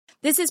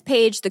This is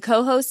Paige, the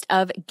co-host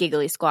of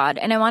Giggly Squad,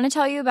 and I want to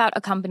tell you about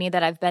a company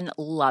that I've been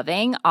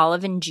loving,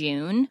 Olive &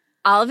 June.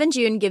 Olive &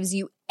 June gives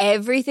you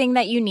everything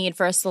that you need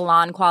for a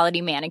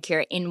salon-quality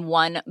manicure in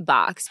one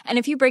box. And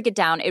if you break it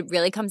down, it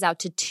really comes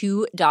out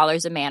to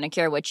 $2 a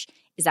manicure, which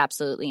is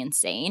absolutely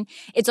insane.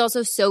 It's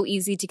also so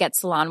easy to get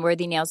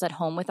salon-worthy nails at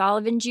home with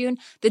Olive & June.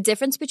 The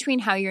difference between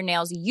how your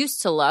nails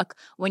used to look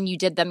when you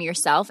did them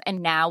yourself and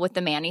now with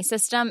the Mani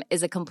system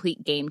is a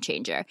complete game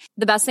changer.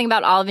 The best thing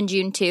about Olive &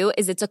 June, too,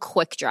 is it's a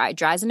quick dry.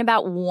 Dries in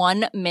about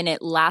 1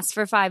 minute, lasts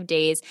for 5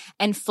 days,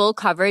 and full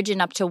coverage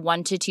in up to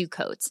 1 to 2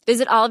 coats.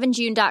 Visit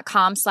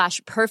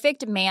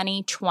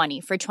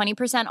oliveandjune.com/perfectmani20 for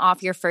 20%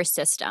 off your first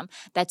system.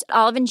 That's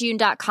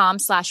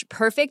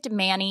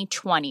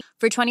oliveandjune.com/perfectmani20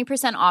 for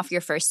 20% off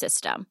your first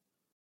system.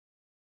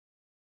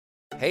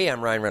 Hey,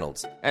 I'm Ryan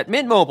Reynolds. At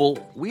Mint Mobile,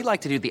 we like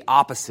to do the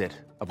opposite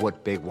of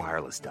what Big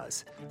Wireless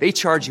does. They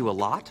charge you a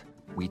lot,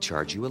 we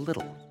charge you a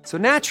little. So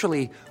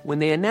naturally, when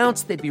they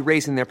announced they'd be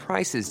raising their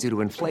prices due to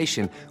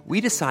inflation,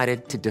 we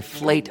decided to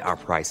deflate our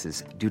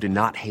prices due to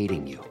not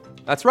hating you.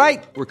 That's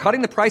right. We're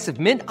cutting the price of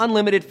Mint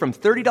Unlimited from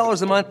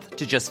 $30 a month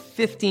to just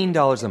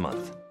 $15 a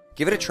month.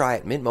 Give it a try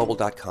at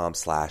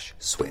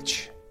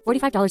mintmobile.com/switch.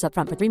 $45 up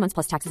front for 3 months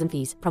plus taxes and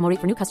fees. Promo rate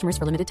for new customers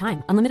for limited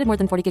time. Unlimited more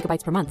than 40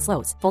 gigabytes per month.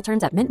 Slows full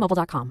terms at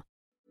mintmobile.com.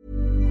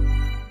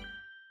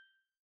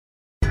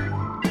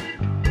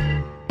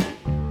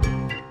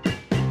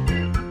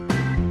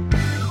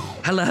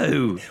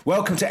 Hello.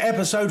 Welcome to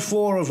episode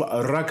 4 of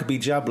Rugby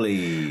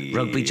Jubbly.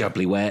 Rugby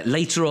Jubbly, where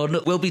later on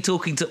we'll be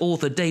talking to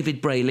author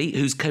David Brayley,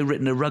 who's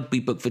co-written a rugby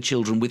book for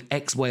children with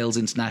ex-Wales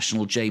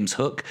international James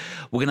Hook.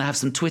 We're going to have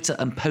some Twitter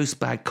and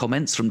postbag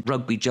comments from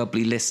Rugby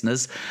Jubbly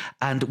listeners,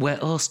 and we're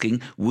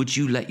asking, would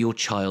you let your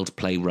child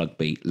play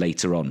rugby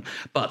later on?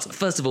 But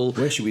first of all...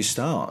 Where should we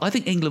start? I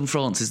think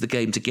England-France is the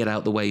game to get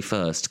out the way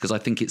first, because I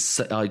think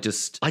it's... I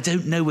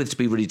don't know whether to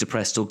be really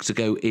depressed or to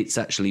go, it's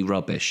actually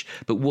rubbish.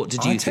 But what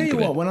did you think of it? I tell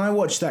you what, when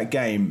I watched that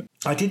game,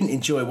 I didn't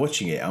enjoy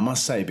watching it, I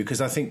must say,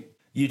 because I think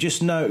you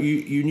just know,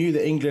 you knew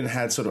that England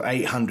had sort of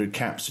 800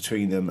 caps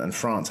between them and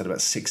France had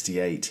about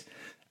 68.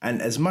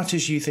 And as much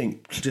as you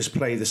think to just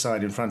play the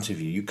side in front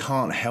of you, you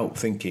can't help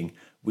thinking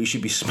we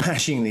should be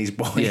smashing these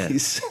boys. Yeah.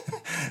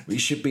 We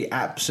should be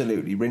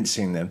absolutely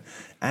rinsing them.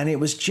 And it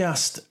was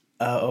just,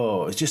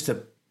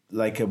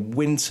 like a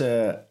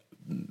winter...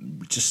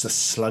 just a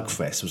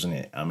slugfest, wasn't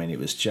it? I mean, it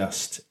was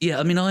just... Yeah,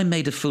 I mean, I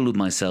made a fool of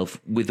myself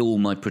with all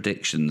my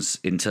predictions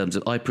in terms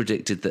of... I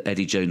predicted that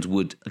Eddie Jones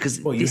would... Because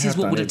this is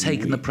what would have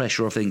taken the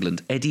pressure off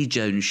England. Eddie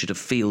Jones should have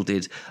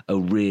fielded a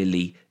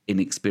really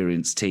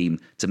inexperienced team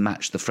to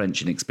match the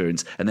French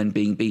inexperience, and then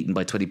being beaten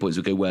by 20 points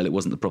would go, well, it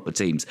wasn't the proper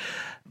teams.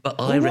 But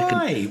I reckon...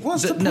 Why?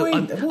 What's the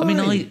point?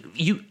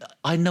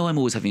 I know I'm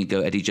always having a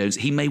go at Eddie Jones.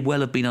 He may well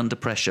have been under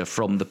pressure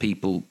from the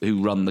people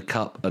who run the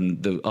Cup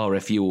and the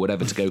RFU or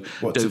whatever to go,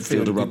 don't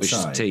field a rubbish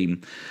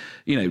team.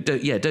 You know,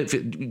 don't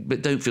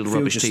field a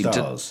rubbish team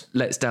to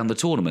let down the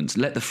tournament.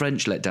 Let the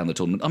French let down the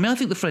tournament. I mean, I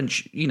think the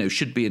French,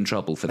 should be in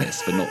trouble for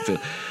this, for not field.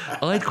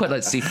 I'd quite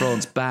like to see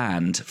France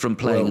banned from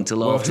playing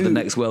until after the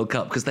next World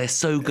Cup because they're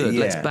so good.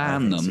 Let's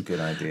ban them. That's a good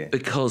idea.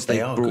 Because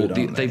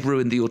they've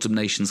ruined the Autumn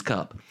Nations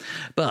Cup.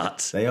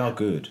 But they are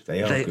good.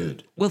 They are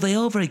good. Well, they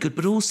are very good,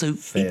 but also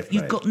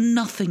you've got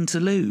nothing to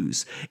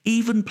lose.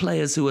 Even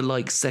players who are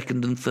like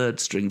second and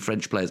third string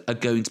French players are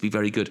going to be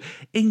very good.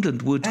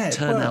 England would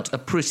turn out a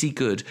pretty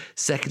good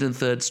second and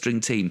third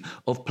string team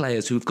of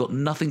players who've got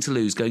nothing to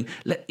lose going,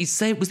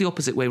 say it was the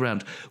opposite way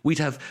around. We'd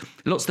have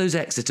lots of those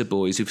Exeter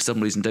boys who for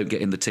some reason don't get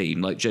in the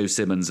team, like Joe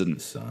Simmons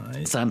and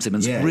Sam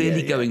Simmons,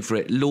 going for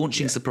it,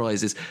 launching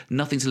surprises,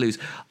 nothing to lose.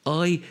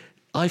 I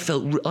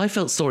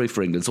felt sorry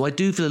for England, so I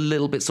do feel a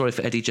little bit sorry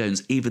for Eddie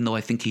Jones, even though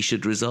I think he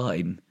should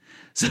resign.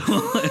 So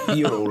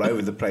You're all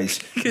over the place.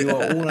 You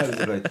are all over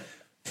the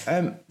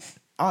place.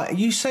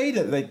 You say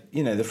that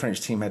the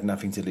French team had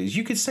nothing to lose.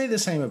 You could say the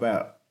same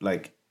about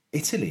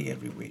Italy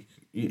every week.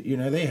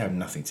 They have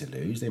nothing to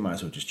lose. They might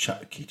as well just chuck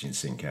the kitchen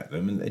sink at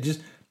them, and they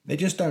just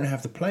don't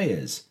have the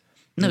players.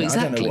 No,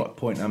 exactly. I don't know what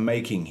point I'm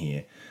making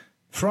here.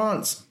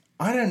 France,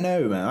 I don't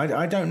know, man.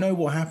 I don't know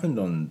what happened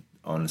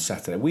on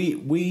Saturday.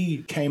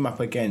 We came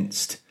up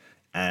against,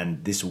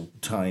 and this will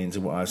tie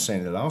into what I was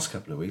saying the last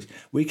couple of weeks,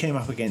 we came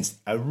up against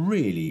a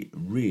really,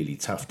 really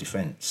tough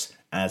defence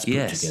as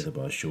put together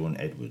by Sean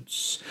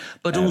Edwards.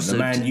 But also... the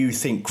man you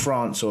think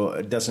France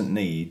doesn't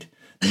need...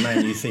 The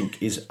man you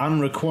think is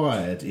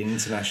unrequired in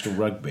international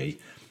rugby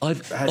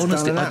has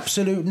done an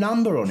absolute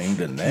number on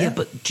England there. Yeah,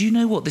 but do you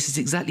know what? This is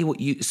exactly what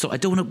you... So I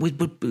don't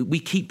want to... We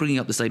keep bringing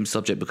up the same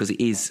subject because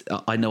it is...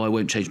 I know I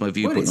won't change my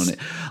viewpoint on it.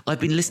 I've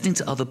been listening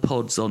to other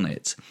pods on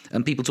it,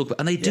 and people talk about...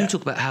 And they do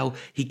talk about how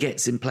he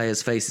gets in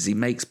players' faces. He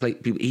makes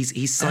people...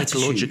 He's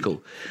psychological.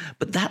 Attitude.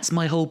 But that's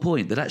my whole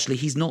point, that actually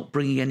he's not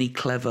bringing any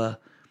clever...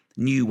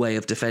 new way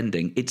of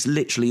defending. It's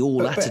literally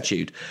all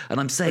attitude. And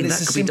I'm saying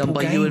that could be done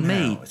by you and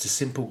me. It's a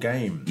simple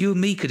game. You and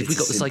me could, if we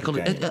got the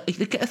psychology.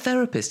 Get a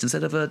therapist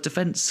instead of a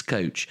defence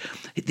coach.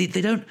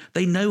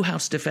 They know how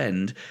to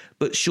defend,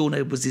 but Sean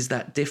Edwards is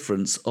that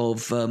difference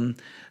of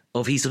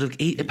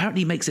He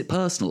apparently makes it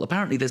personal.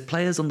 Apparently there's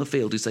players on the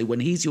field who say when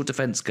he's your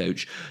defence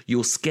coach,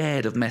 you're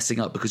scared of messing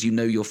up because you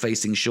know you're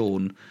facing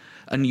Sean.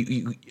 And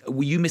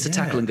you miss a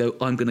tackle and go,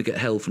 I'm going to get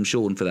hell from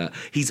Sean for that.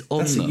 He's on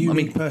That's them. a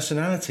unique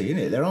personality, isn't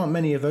it? There aren't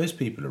many of those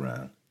people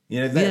around.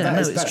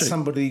 That's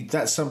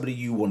somebody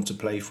you want to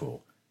play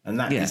for. And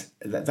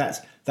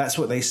that's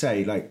what they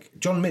say. Like,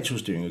 John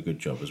Mitchell's doing a good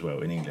job as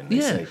well in England.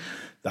 They say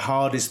the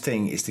hardest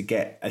thing is to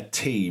get a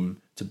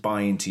team to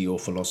buy into your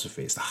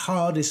philosophy. It's the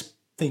hardest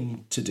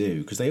thing to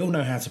do because they all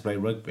know how to play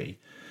rugby.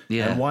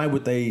 Yeah. And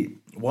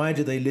why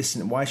do they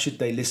listen? Why should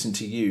they listen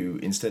to you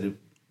instead of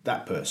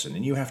that person?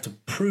 And you have to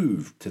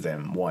prove to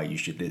them why they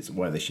should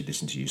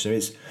listen to you. So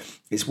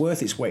it's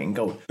worth its weight in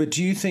gold. But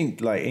do you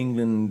think like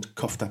England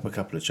coughed up a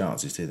couple of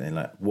chances, did they?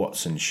 Like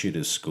Watson should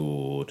have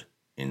scored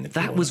in the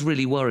corner. That was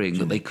really worrying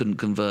that they couldn't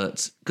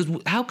convert. Because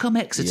how come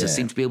Exeter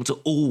seem to be able to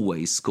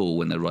always score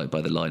when they're right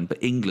by the line,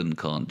 but England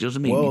can't? Do you know what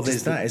I mean? Well,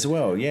 there's that as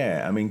well,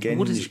 yeah. I mean,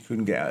 Genji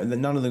couldn't get out,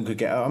 and none of them could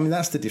get out. I mean,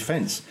 that's the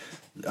defence,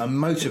 a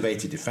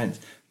motivated defence.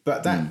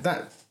 But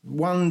that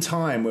one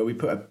time where we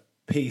put a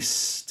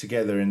piece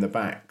together in the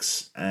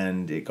backs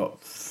and it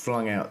got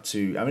flung out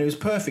to... I mean, it was a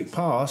perfect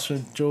pass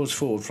when George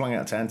Ford flung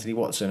out to Anthony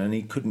Watson and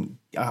he couldn't...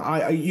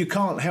 you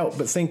can't help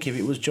but think if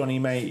it was Johnny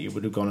May, it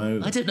would have gone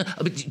over. I don't know.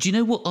 I mean, do you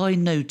know what I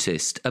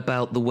noticed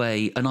about the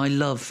way... And I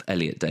love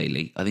Elliot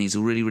Daly. I think he's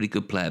a really, really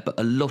good player, but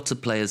a lot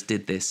of players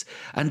did this.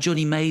 And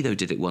Johnny May, though,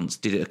 did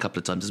it a couple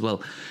of times as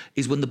well,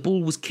 is when the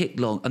ball was kicked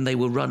long and they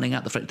were running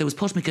at the front, there was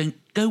part of me going,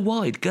 go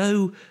wide,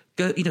 go...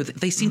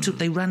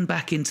 They ran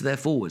back into their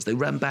forwards. They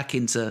ran back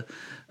into,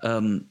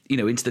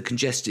 into the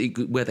congestion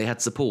where they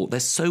had support. They're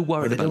so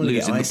worried about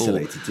losing the ball.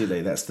 Do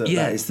they? That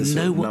is the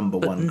sort of number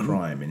one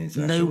crime in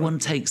international No one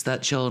rugby. takes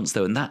that chance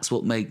though, and that's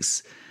what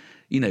makes,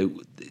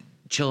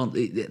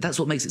 that's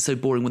what makes it so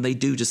boring when they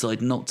do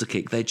decide not to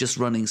kick. They're just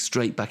running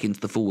straight back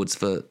into the forwards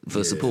for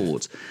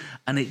support,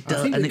 and it does.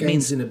 I think and the it game's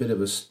means in a bit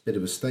of a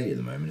state at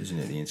the moment, isn't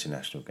it? The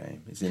international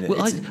game. It's in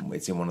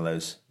one of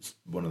those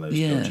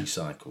dodgy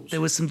cycles.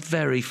 There was some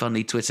very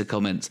funny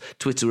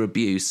Twitter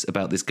abuse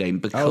about this game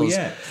because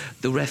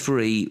the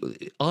referee.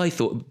 I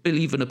thought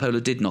Billy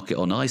Vunipola did knock it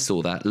on. I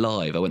saw that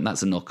live. I went,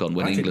 "That's a knock on."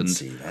 When England didn't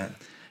see that.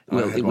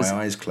 Well, I had my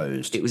eyes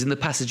closed. It was in the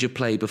passage of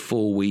play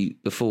before we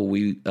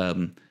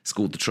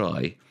scored the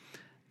try,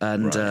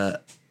 and so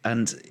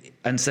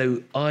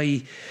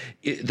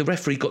the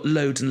referee got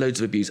loads and loads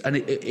of abuse. And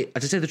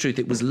to say the truth,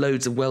 it was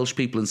loads of Welsh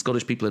people and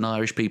Scottish people and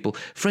Irish people.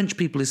 French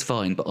people is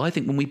fine, but I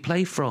think when we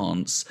play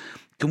France,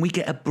 can we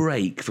get a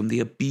break from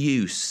the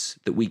abuse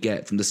that we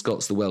get from the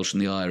Scots, the Welsh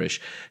and the Irish?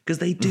 Because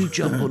they do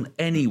jump on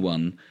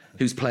anyone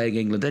who's playing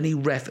England, any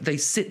ref. They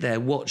sit there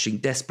watching,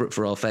 desperate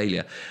for our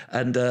failure,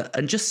 and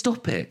just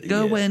stop it.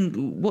 Go away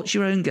and watch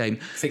your own game.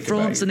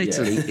 France and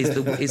Italy is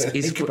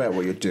think about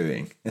what you're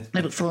doing.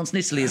 No, but France and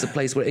Italy is a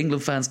place where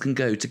England fans can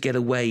go to get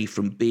away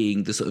from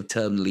being the sort of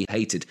terminally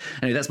hated.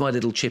 Anyway, that's my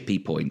little chippy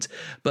point.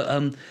 But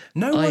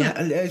no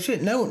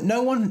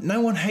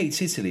one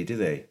hates Italy, do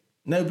they?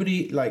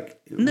 Nobody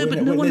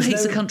no one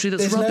hates a country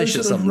that's rubbish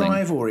at something. There's no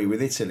rivalry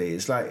with Italy.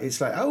 It's like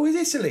oh,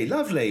 it's Italy,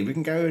 lovely. We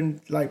can go and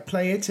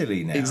play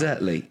Italy now.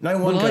 Exactly. No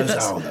one goes,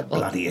 the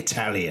bloody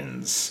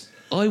Italians.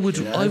 I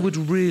would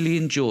really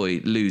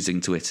enjoy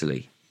losing to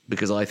Italy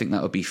because I think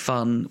that would be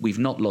fun. We've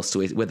not lost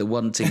to it. We're the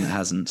one team that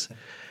hasn't.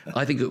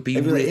 I think it would be.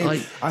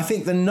 I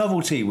think the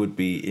novelty would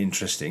be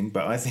interesting,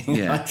 but I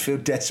think I'd feel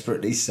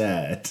desperately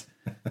sad.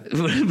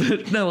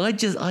 But no, I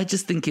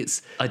just think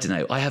it's. I don't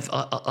know.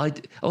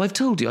 I've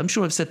told you. I'm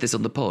sure I've said this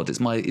on the pod. It's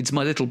my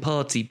little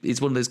party.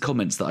 It's one of those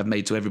comments that I've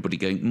made to everybody.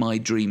 Going, my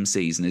dream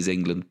season is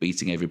England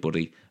beating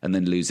everybody and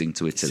then losing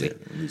to Italy,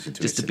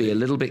 to be a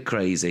little bit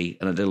crazy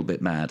and a little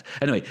bit mad.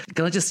 Anyway,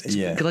 can I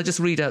just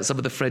read out some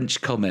of the French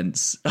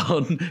comments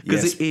on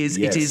because it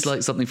is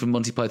like something from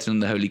Monty Python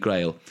and the Holy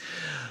Grail.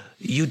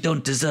 You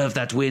don't deserve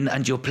that win,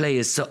 and your play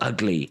is so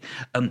ugly.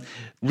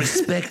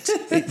 Respect.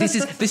 This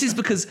is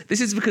because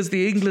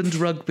the England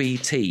rugby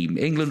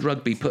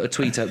put a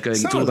tweet out going.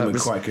 Some of them are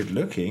quite good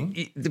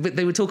looking. But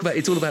they were talking about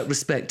it's all about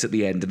respect at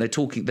the end, and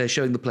they're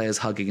showing the players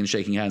hugging and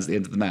shaking hands at the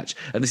end of the match.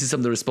 And this is some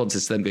of the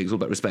responses to them going. It's all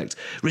about respect.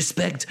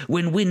 Respect.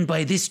 When win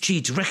by this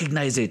cheat,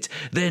 recognise it.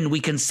 Then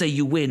we can say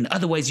you win.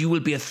 Otherwise, you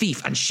will be a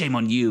thief, and shame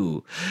on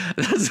you.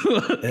 That's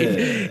what,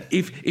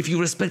 if you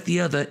respect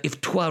the other,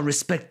 if toi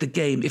respect the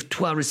game, if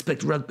toi respect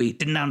rugby,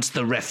 denounce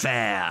the referee.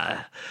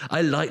 I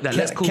like that.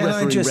 Let's call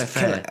referee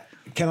referee.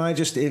 Can I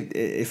just,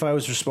 if I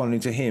was responding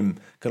to him,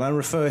 can I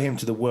refer him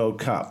to the World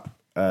Cup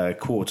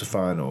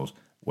quarterfinals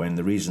when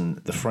the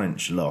reason the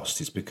French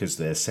lost is because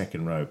their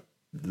second row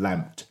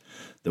lamped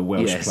the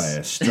Welsh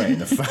player straight in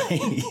the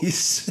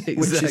face.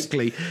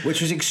 Exactly.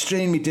 Which was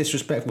extremely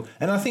disrespectful.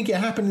 And I think it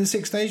happened in the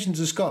Six Nations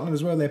of Scotland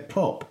as well. Their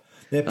prop,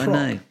 the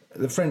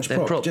French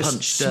prop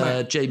just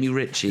punched Jamie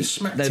Ritchie.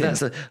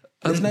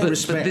 There's no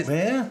respect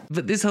there.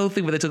 But this whole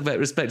thing where they talk about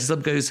respect,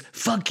 some goes,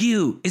 fuck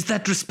you, is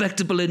that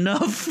respectable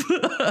enough?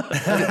 I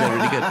think they're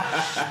really good.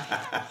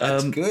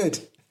 That's good.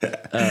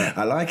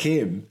 I like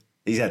him.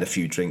 He's had a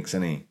few drinks,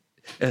 hasn't he?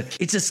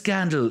 It's a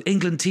scandal.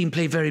 England team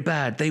play very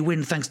bad. They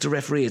win thanks to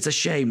referee. It's a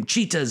shame.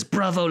 Cheaters.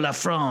 Bravo la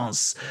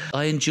France.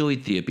 I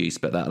enjoyed the abuse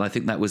about that, and I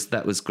think that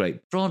was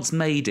great. France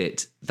made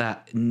it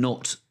that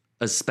not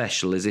as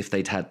special as if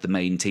they'd had the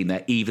main team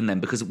there, even then,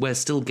 because we're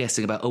still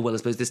guessing about, I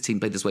suppose this team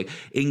played this way.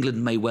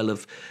 England may well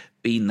have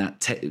been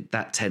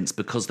that tense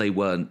because they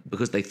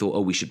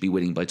thought, we should be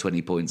winning by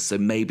 20 points. So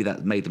maybe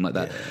that made them like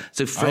that. Yeah.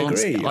 So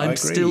France, I'm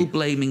still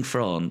blaming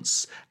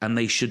France, and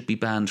they should be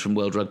banned from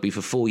World Rugby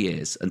for 4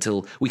 years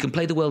until we can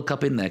play the World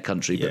Cup in their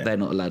country, but they're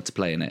not allowed to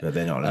play in it. But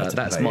they're not allowed to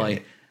that's play my. in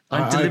it.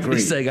 I'm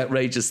deliberately saying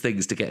outrageous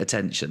things to get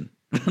attention.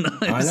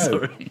 I know.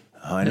 Sorry.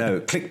 I know.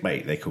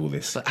 Clickbait, they call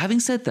this. But having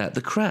said that,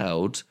 the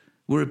crowd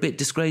were a bit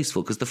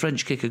disgraceful because the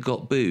French kicker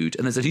got booed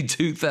and there's only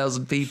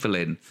 2,000 people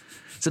in.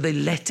 So they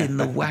let in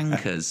the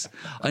wankers.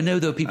 I know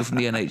there were people from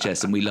the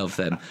NHS and we love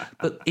them.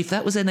 But if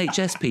that was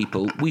NHS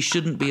people, we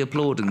shouldn't be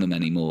applauding them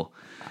anymore.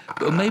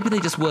 Or maybe they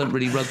just weren't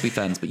really rugby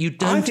fans, but you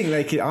don't... I think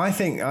they could. I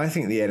think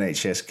the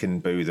NHS can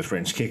boo the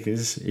French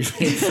kickers if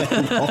they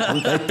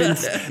want.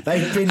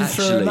 They've been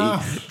through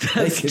enough.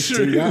 They could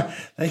do that.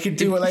 They could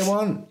do what they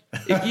want.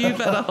 If you've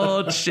had a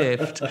hard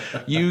shift,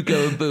 you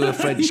go and boo a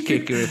French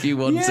kicker if you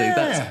want to.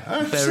 That's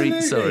absolutely.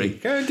 Very sorry.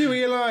 Go and do what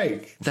you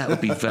like. That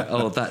would be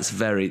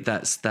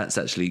that's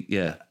actually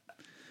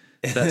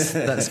That's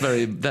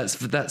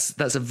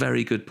a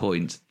very good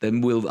point.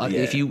 Then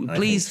if you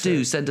please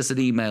do send us an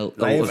email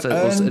or Twitter.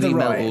 They've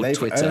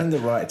earned the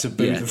right to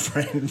boo the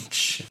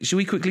French. Should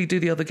we quickly do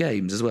the other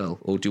games as well,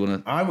 or do you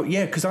want to?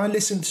 Because I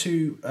listened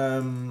to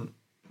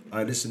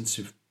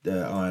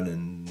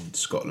Ireland,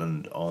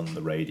 Scotland on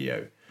the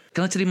radio.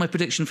 Can I tell you my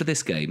prediction for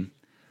this game?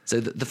 So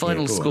the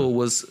final score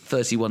was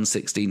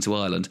 31-16 to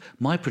Ireland.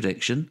 My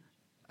prediction,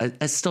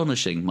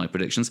 astonishing, my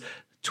predictions,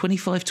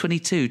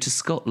 25-22 to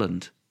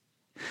Scotland.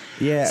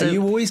 Yeah, so,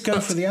 you always go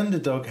for the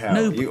underdog, Hal.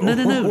 No.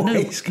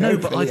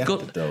 But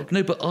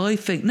I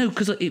think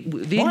because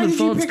the England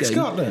France game.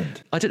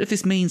 Scotland? I don't know if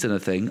this means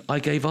anything. I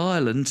gave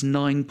Ireland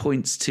 9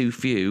 points too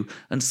few,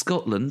 and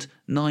Scotland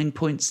 9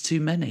 points too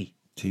many.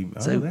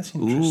 That's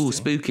interesting.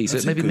 Spooky.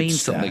 That's so it maybe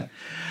means something.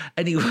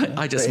 Anyway,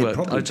 I just worked.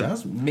 It probably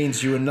does. It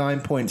means you were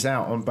 9 points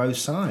out on both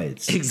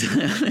sides.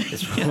 Exactly.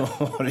 That's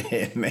what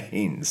it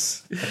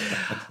means.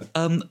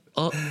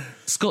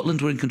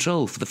 Scotland were in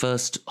control for the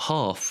first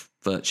half.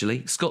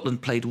 Virtually,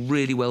 Scotland played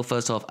really well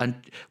first half, and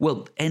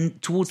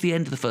towards the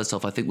end of the first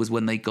half, I think was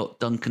when they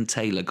got Duncan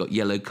Taylor got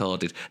yellow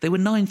carded. They were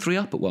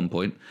 9-3 up at one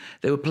point.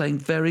 They were playing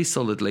very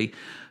solidly.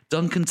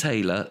 Duncan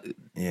Taylor,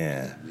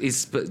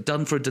 is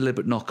done for a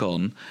deliberate knock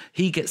on.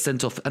 He gets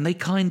sent off, and they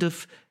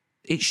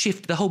it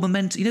shifted the whole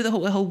momentum. You know,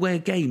 the whole way a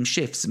game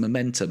shifts in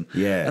momentum.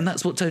 Yeah, and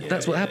that's what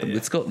happened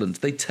with Scotland.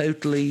 They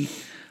totally.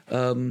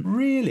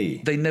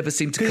 Really? They never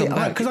seem to come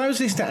back. Because I was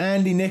listening to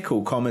Andy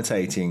Nicol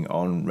commentating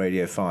on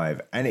Radio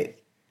 5, and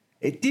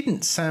it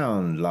didn't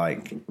sound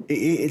like...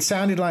 It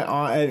sounded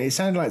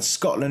like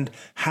Scotland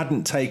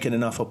hadn't taken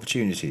enough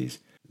opportunities.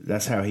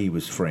 That's how he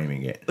was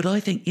framing it. But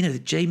I think,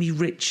 Jamie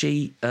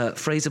Ritchie,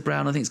 Fraser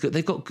Brown, I think it's good.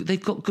 They've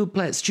got good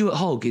players. Stuart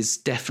Hogg is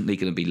definitely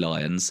going to be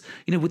Lions.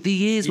 With the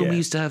years when we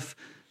used to have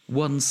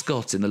one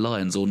Scot in the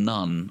Lions or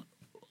none...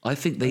 I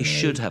think they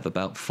should have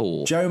about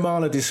 4. Joe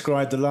Marler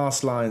described the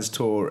last Lions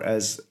tour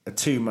as a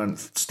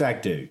 2-month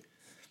stag do.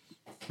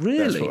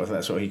 Really?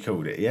 That's what he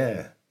called it.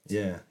 Yeah.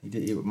 He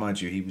did. Mind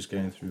you, he was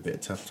going through a bit of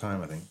a tough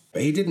time, I think.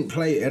 But he didn't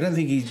play. I don't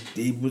think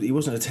he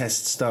wasn't a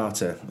test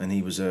starter, and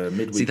he was a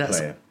midweek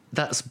player.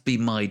 That's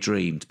been my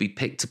dream, to be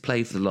picked to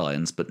play for the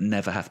Lions, but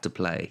never have to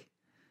play.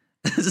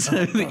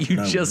 So that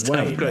you just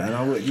have great.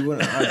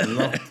 I'd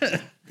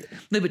love.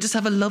 No, but just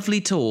have a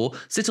lovely tour,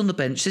 sit on the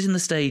bench, sit in the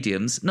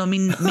stadiums. No, I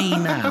mean me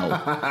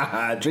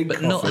now. Drink but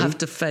coffee. Not have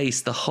to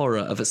face the horror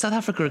of it. South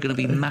Africa are going to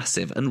be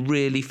massive and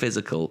really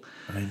physical.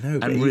 I know,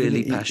 but and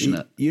really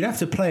passionate. You'd have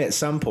to play at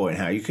some point,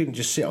 How you couldn't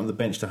just sit on the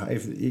bench to I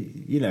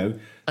know,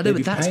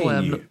 but that's why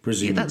I'm not.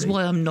 That's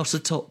why I'm not a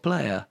top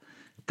player.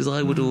 Because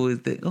I would always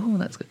think,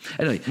 that's good.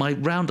 Anyway, my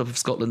roundup of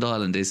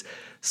Scotland-Ireland is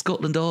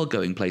Scotland are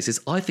going places.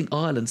 I think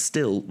Ireland's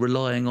still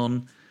relying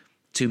on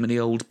too many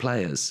old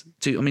players.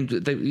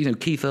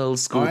 Keith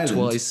Earls scored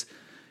twice.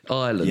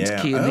 Ireland.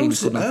 Yeah,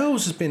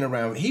 Earls has been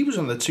around. He was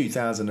on the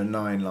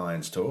 2009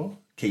 Lions tour.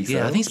 Keith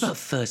Earls. I think he's about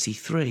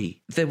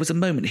 33. There was a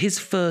moment, his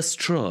first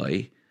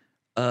try,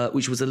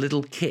 which was a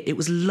little kick. It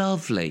was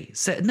lovely.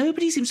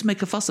 Nobody seems to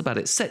make a fuss about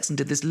it. Sexton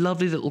did this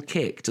lovely little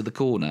kick to the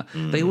corner.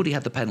 They already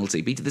had the penalty,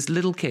 but he did this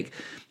little kick.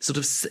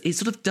 It's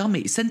sort of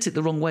dummy. He sent it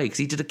the wrong way because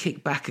he did a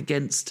kick back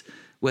against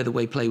where the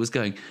way play was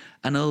going.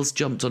 And Earls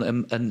jumped on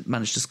it and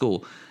managed to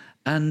score.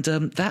 And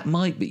that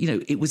might be,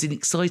 it was an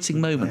exciting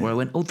moment where I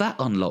went, that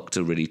unlocked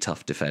a really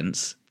tough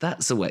defence.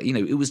 That's the way,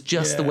 it was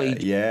just the way.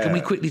 Yeah. Can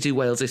we quickly do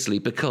Wales-Italy?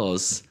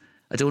 Because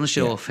I don't want to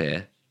show off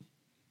here.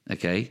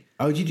 Okay?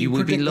 Oh, did you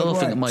would be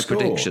laughing at my score?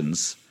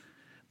 Predictions.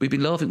 We've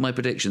been laughing at my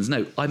predictions.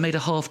 No, I made a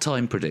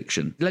half-time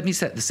prediction. Let me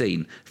set the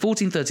scene.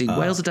 14-13,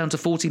 Wales are down to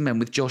 14 men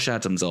with Josh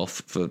Adams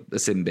off for a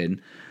sin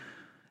bin.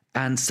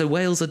 And so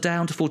Wales are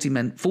down to 14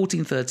 men,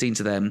 14-13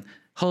 to them.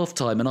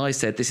 half-time, and I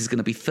said this is going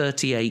to be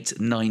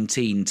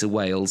 38-19 to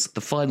Wales.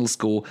 The final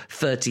score,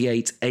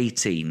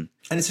 38-18.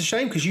 And it's a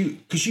shame because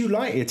you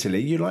like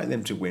Italy. You like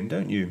them to win,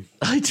 don't you?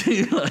 I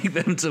do like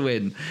them to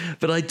win.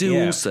 But I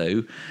do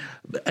also...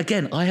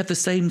 Again, I have the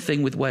same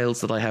thing with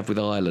Wales that I have with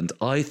Ireland.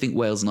 I think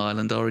Wales and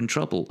Ireland are in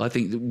trouble. I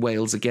think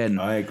Wales, again...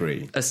 I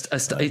agree.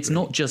 It's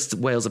not just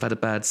Wales have had a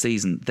bad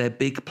season. Their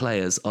big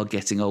players are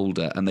getting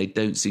older and they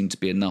don't seem to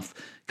be enough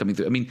coming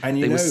through. I mean,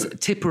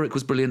 Tipuric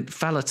was brilliant.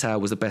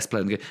 Faletau was the best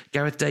player in the game.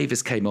 Gareth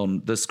Davis came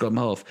on, the scrum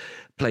half,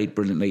 played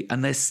brilliantly.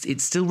 And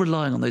it's still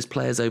relying on those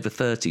players over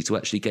 30 to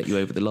actually get you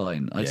over the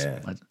line.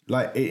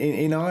 Like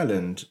in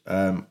Ireland,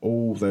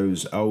 all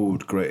those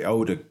older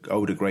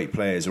great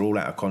players are all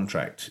out of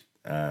contract.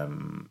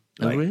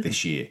 Really?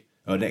 This year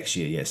or next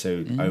year, yeah.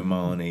 So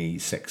O'Mahony,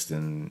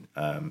 Sexton,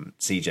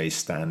 CJ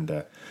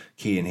Stander,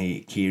 Cian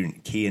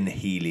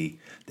Healy,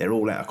 they're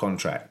all out of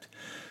contract,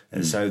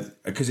 and so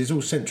because it's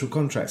all central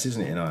contracts,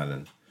 isn't it, in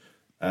Ireland?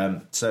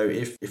 So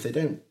if they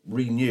don't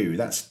renew,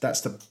 that's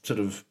the sort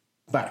of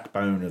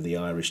backbone of the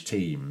Irish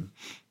team.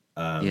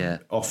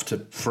 Off to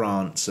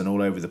France and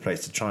all over the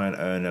place to try and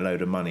earn a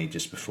load of money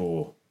just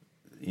before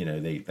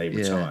they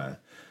retire.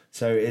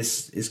 So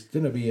it's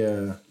going to be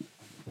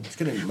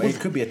it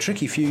could be a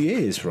tricky few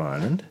years for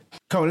Ireland.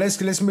 Come on,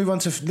 let's move on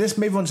to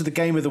the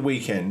game of the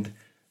weekend.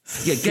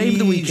 Game of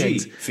the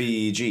weekend.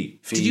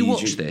 Fiji. Did you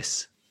watch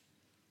this?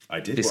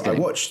 I did. I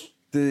watched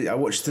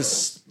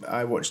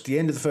the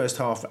end of the first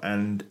half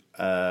and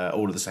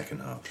all of the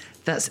second half.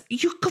 I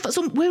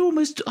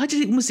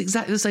did almost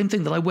exactly the same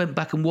thing. That I went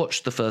back and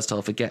watched the first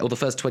half again, or the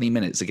first 20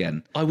 minutes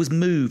again. I was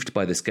moved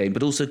by this game,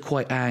 but also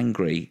quite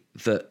angry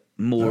that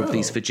more of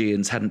these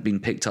Fijians hadn't been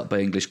picked up by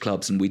English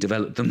clubs, and we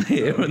developed them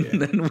here, and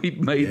then we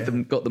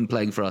got them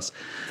playing for us.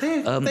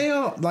 They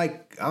are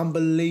like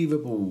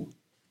unbelievable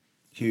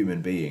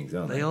human beings,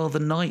 aren't they? They are the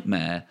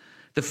nightmare.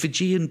 The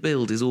Fijian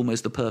build is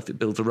almost the perfect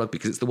build for rugby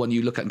because it's the one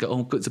you look at and go,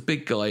 oh, it's a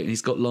big guy and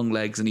he's got long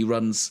legs and he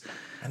runs.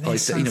 And they're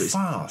so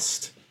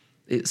fast.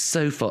 It's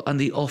so far. And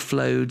the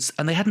offloads.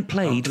 And they hadn't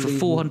played for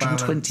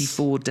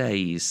 424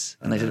 days.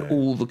 And they had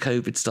all the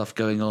COVID stuff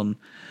going on.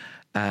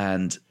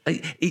 And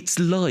it's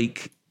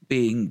like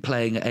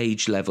playing at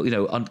age level,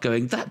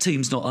 going, that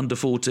team's not under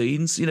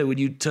 14s, when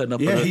you turn up.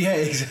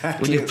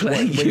 Exactly. When you're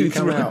playing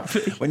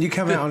when you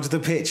come out onto the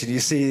pitch and you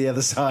see the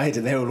other side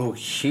and they're all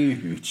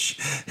huge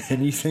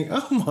and you think,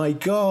 oh my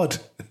God.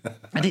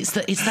 And it's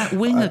that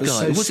winger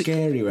guy. It was so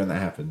scary when that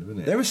happened,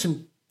 wasn't it?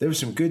 There were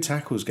some good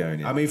tackles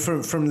going in. I mean,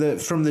 from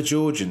the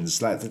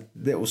Georgians, like the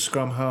little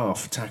scrum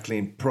half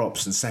tackling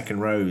props and second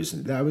rows.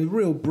 I mean,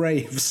 real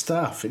brave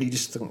stuff. And you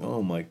just think,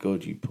 oh my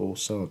God, you poor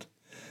sod.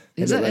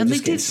 Exactly. And they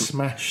did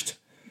smashed.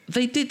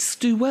 They did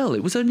do well.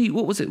 It was only,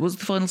 what was it? Was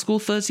the final score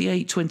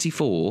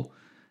 38-24?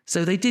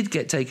 So they did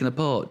get taken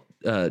apart,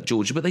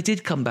 Georgia, but they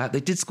did come back. They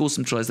did score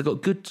some tries. They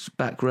got good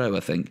back row, I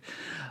think.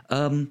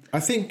 I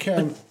think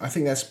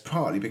that's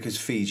partly because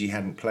Fiji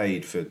hadn't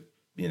played for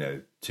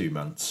 2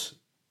 months.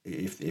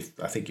 If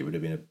I think it would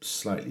have been a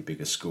slightly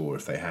bigger score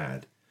if they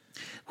had.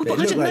 Well, but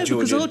I don't know,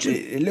 because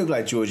it looked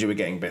like Georgia were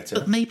getting better.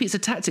 But maybe it's a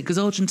tactic, because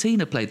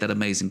Argentina played that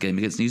amazing game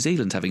against New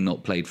Zealand, having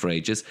not played for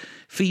ages.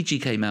 Fiji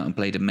came out and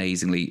played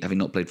amazingly, having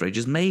not played for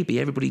ages. Maybe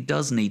everybody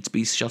does need to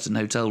be shut in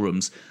hotel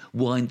rooms,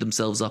 wind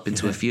themselves up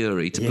into a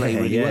fury to play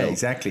really well.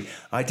 Exactly.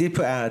 I did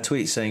put out a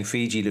tweet saying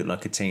Fiji looked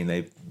like a team.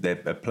 They're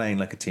playing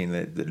like a team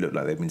that looked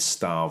like they've been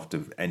starved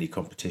of any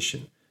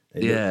competition.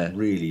 They looked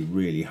really,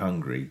 really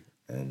hungry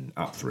and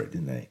up for it,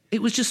 didn't they?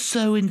 It was just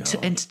so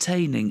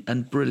entertaining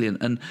and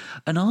brilliant. And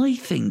I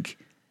think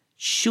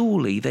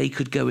surely they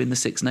could go in the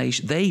Six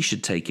Nations. They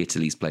should take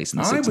Italy's place in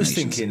the Six Nations.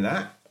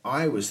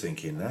 I was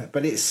thinking that.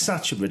 But it's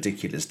such a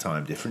ridiculous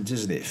time difference,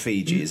 isn't it?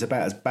 Fiji is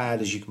about as bad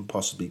as you can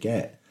possibly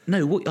get.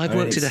 No, I've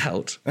worked it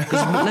out.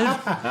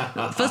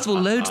 First of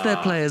all, loads of their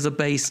players are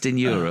based in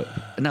Europe.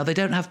 Now, they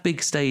don't have big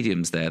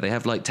stadiums there. They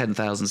have like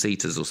 10,000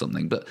 seaters or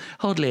something, but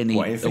hardly any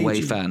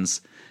away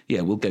fans.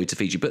 Yeah, we'll go to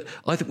Fiji. But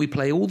I think we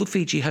play all the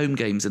Fiji home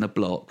games in a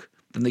block.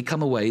 Then they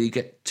come away, you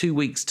get 2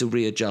 weeks to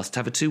readjust,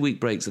 have a 2-week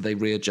break so they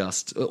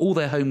readjust. All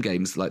their home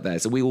games like there.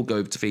 So we all go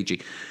over to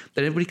Fiji.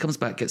 Then everybody comes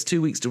back, gets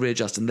 2 weeks to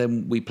readjust, and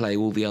then we play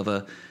all the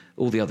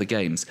other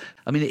games.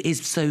 I mean, it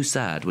is so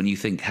sad when you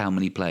think how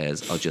many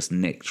players are just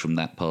nicked from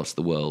that part of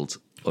the world.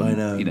 I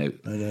know.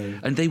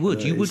 And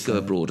you would go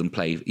abroad and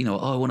play,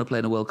 I want to play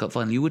in a World Cup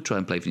final. You would try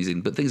and play for New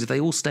Zealand. But things, if they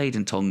all stayed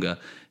in Tonga,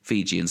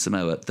 Fiji and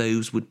Samoa,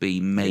 those would be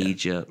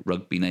major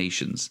rugby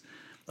nations.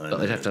 But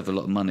they'd have to have a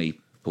lot of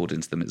money poured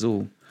into them. It's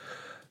all,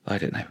 I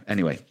don't know.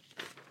 Anyway.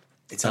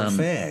 It's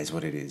unfair is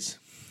what it is.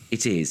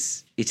 It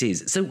is.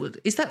 So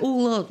is that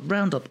all our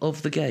roundup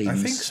of the games? I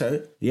think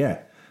so, yeah.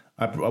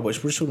 I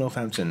watched Bristol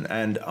Northampton,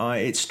 and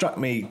it struck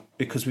me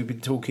because we've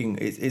been talking.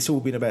 It's all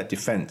been about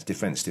defence,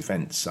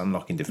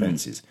 unlocking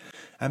defences,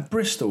 and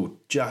Bristol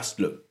just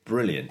looked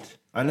brilliant.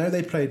 I know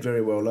they played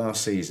very well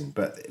last season,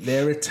 but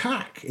their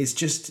attack is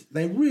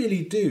just—they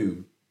really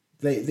do.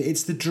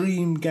 It's the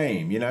dream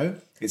game,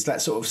 It's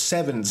that sort of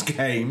sevens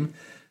game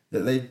that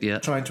they're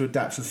trying to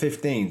adapt for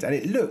 15s, and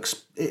it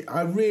looks.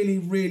 I really,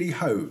 really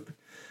hope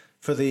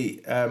for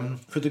the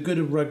good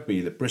of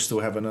rugby that Bristol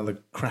have another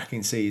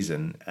cracking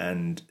season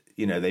and,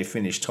 you know, they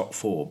finish top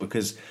 4,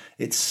 because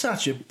it's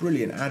such a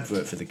brilliant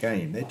advert for the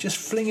game. They're just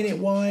flinging it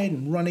wide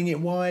and running it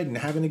wide and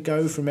having a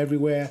go from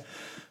everywhere.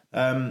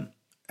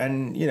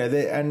 And, you know,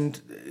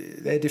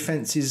 their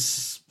defence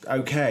is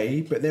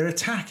okay, but their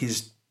attack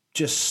is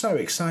just so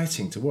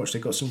exciting to watch.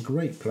 They've got some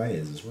great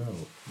players as well.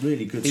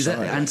 Really good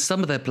side. And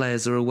some of their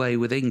players are away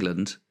with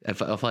England.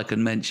 If I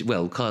can mention,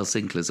 well, Kyle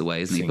Sinclair's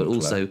away, isn't he? But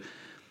also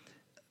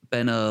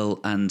Ben Earl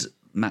and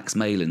Max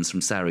Malins from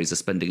Sarries are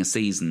spending a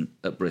season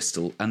at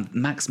Bristol. And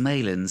Max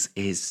Malins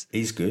is...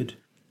 He's good.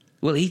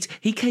 Well, he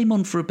came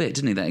on for a bit,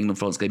 didn't he, that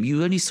England-France game?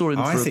 You only saw him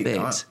for a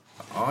bit.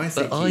 I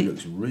think he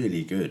looks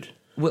really good.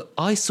 Well,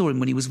 I saw him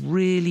when he was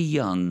really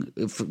young.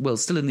 Well,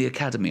 still in the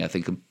academy, I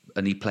think,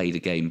 and he played a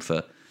game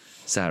for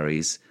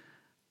Sarries.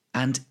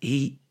 And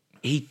he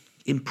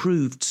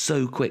improved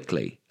so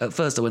quickly. At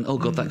first I went, oh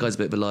God, that guy's a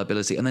bit of a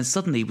liability. And then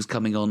suddenly he was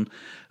coming on,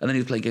 and then he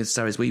was playing against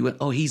Sarries where you went,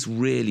 oh, he's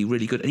really,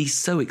 really good. And he's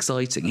so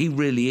exciting. He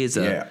really is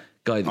a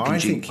guy that can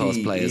juke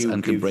past players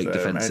and can break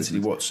defences.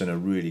 Anthony Watson a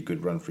really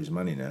good run for his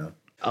money now.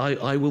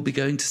 I will be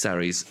going to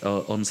Sarries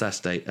on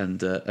Saturday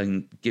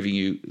and giving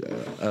you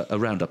a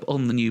roundup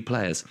on the new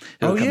players.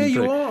 Oh yeah,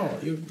 you are.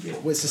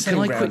 Well, it's the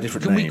same ground,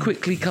 different name. Can we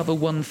quickly cover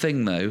one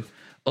thing though?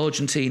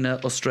 Argentina,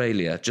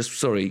 Australia.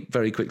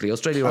 Very quickly.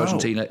 Australia,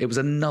 Argentina. It was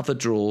another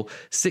draw,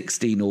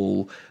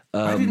 16-all.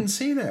 I didn't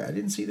see that. I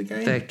didn't see the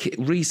game.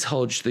 Reece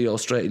Hodge, the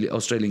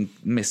Australian,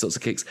 missed lots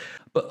of kicks,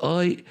 but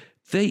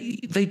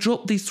They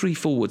dropped these 3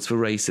 forwards for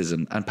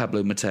racism and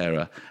Pablo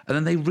Matera, and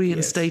then they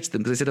reinstated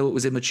them because they said, it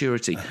was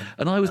immaturity.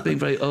 And I was being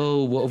very,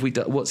 what have we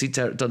done? What's he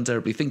done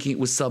terribly? Thinking it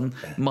was some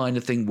minor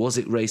thing. Was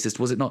it racist?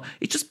 Was it not?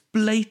 It's just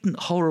blatant,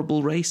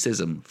 horrible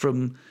racism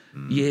from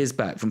years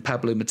back, from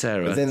Pablo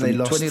Matera. But then they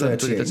lost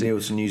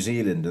 38-0 to New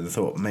Zealand and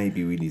thought,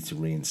 maybe we need to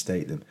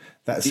reinstate them.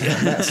 That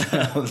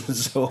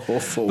sounds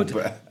awful.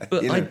 But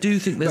I do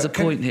think there's a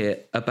point here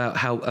about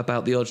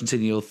the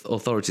Argentinian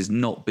authorities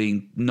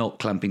not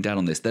clamping down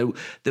on this.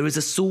 There is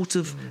a sort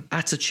of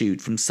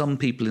attitude from some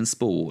people in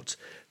sport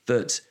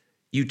that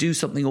you do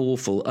something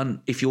awful,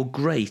 and if you're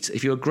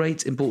a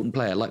great important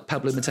player like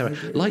Pablo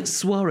Matera, like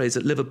Suarez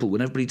at Liverpool,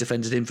 when everybody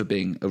defended him for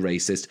being a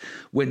racist,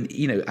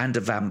 and a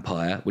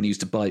vampire when he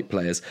used to bite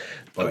players,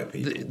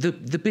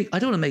 the big, I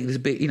don't want to make this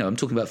big, I'm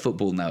talking about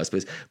football now, I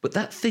suppose, but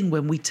that thing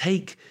when we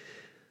take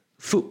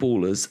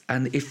footballers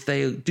and if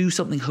they do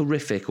something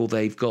horrific or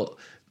they've got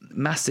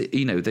massive,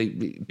 they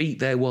beat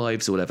their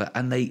wives or whatever,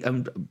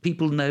 and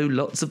people know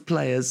lots of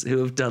players who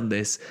have done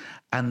this,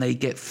 and they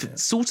get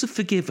sort of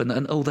forgiven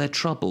and they're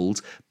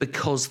troubled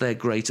because they're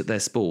great at their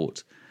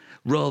sport,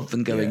 rather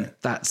than going,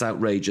 that's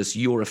outrageous,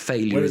 you're a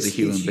failure as a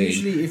human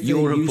being,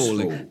 you're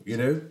appalling.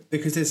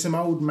 Because there's some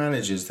old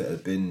managers that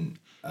have been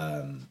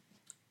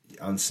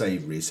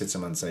unsavoury, said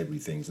some unsavoury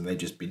things, and they've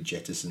just been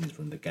jettisoned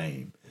from the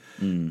game.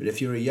 But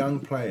if you're a young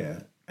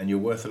player and you're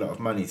worth a lot of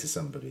money to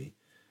somebody,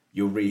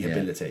 you're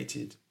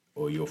rehabilitated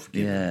or you're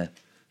forgiven.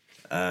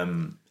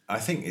 I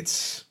think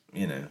it's,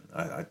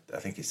 I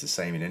think it's the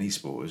same in any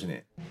sport, isn't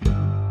it?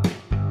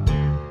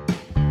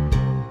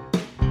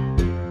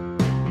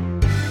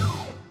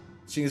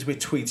 Seeing as we're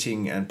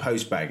tweeting and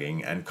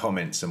post-bagging and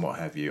comments and what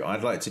have you,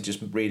 I'd like to just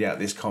read out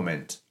this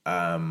comment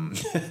that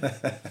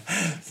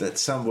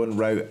someone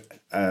wrote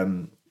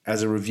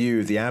as a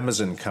review of the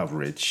Amazon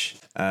coverage.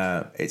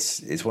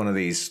 It's one of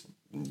these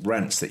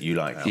rants that you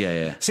like.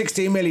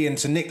 16 million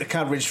to nick the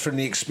coverage from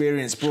the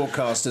experienced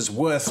broadcasters.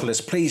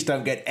 Worthless. Please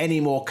don't get any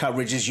more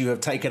coverage, as you have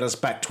taken us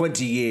back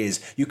 20 years.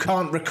 You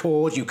can't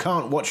record, you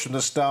can't watch from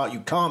the start,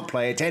 you can't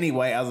play it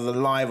anyway other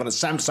than live on a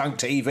Samsung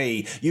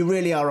TV. You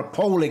really are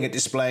appalling at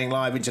displaying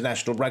live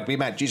international rugby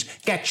matches.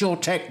 Get your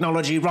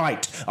technology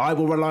right. I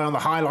will rely on the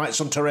highlights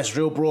on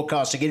terrestrial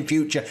broadcasting in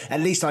future. At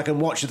least I can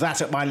watch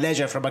that at my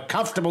leisure from a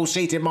comfortable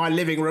seat in my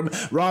living room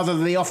rather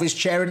than the office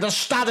chair in the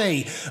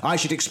study. I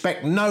should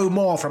expect no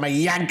more from a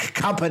yank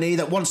company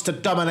that wants to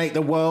dominate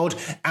the world.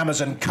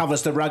 Amazon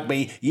covers the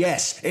rugby,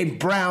 yes, in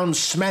brown,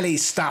 smelly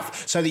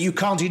stuff so that you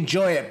can't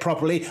enjoy it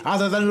properly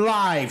other than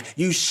live.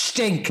 You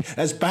stink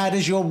as bad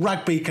as your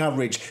rugby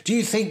coverage. Do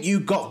you think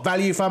you got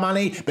value for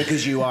money?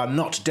 Because you are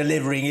not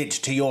delivering it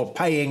to your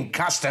paying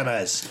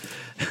customers.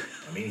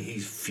 I mean,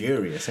 he's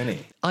furious, isn't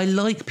he? I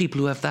like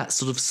people who have that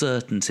sort of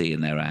certainty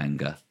in their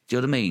anger. Do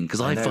you know what I mean? Because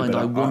I find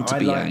I want to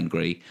be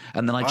angry,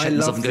 and then I check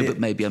myself and go, but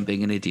maybe I'm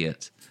being an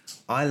idiot.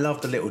 I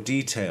love the little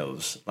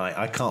details. Like,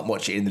 I can't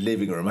watch it in the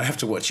living room. I have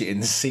to watch it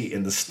in the seat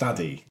in the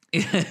study.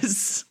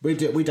 Yes. We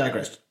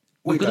digressed.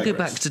 We've got to go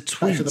back to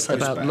tweets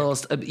about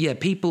last...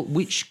 people,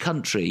 which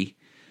country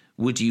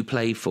would you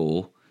play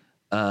for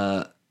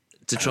to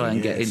try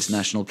and get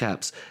international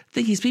caps?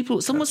 Thing is,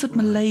 someone said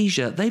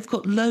Malaysia. They've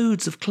got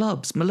loads of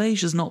clubs.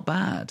 Malaysia's not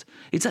bad.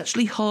 It's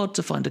actually hard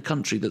to find a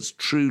country that's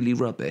truly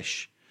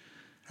rubbish.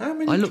 How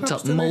many I looked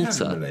clubs up do Malta.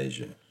 they have in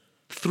Malaysia?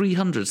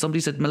 300.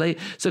 Somebody said Malaysia.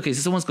 So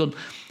someone's gone...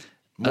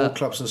 More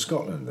clubs than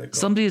Scotland, they've got.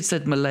 Somebody had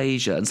said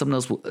Malaysia, and someone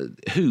else,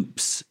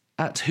 Hoops,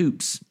 at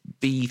Hoops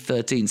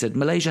B13 said,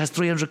 Malaysia has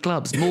 300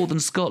 clubs, more than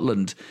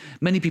Scotland.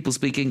 Many people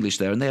speak English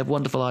there, and they have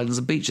wonderful islands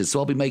and beaches, so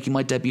I'll be making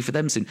my debut for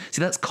them soon.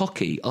 See, that's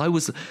cocky. They're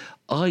obviously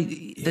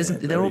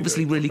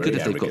really good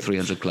if they've got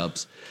 300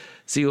 clubs.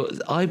 See,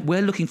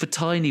 we're looking for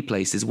tiny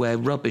places where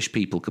rubbish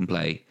people can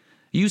play.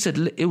 You said,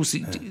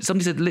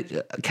 somebody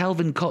said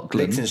Calvin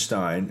Cochran.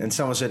 Liechtenstein, and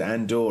someone said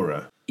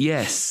Andorra.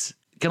 Yes.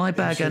 Can I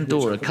bag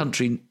Andorra,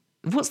 country?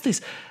 What's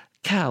this?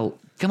 Cal,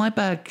 can I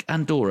bag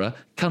Andorra,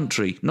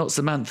 country, not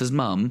Samantha's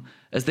mum,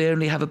 as they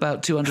only have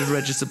about 200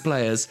 registered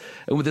players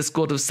and with a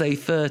squad of, say,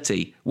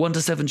 30, 1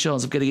 to 7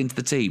 chance of getting into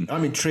the team?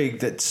 I'm intrigued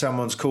that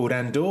someone's called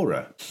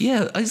Andorra.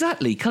 Yeah,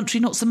 exactly.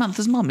 Country, not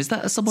Samantha's mum. Is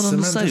that someone on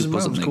the soap or something?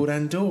 Samantha's mum's called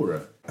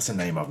Andorra. That's a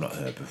name I've not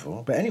heard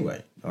before. But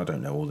anyway, I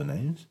don't know all the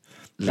names.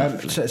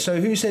 So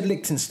who said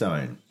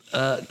Liechtenstein?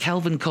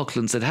 Calvin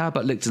Cochran said, how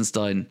about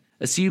Liechtenstein?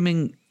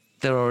 Assuming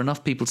there are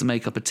enough people to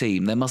make up a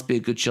team, there must be a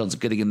good chance of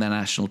getting in their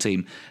national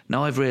team.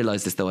 Now, I've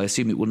realised this, though. I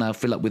assume it will now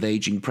fill up with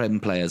ageing Prem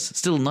players.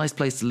 Still a nice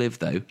place to live,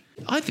 though.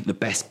 I think the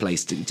best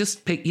place to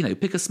just pick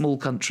a small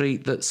country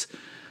that's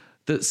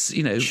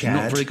Chad.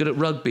 not very good at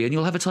rugby, and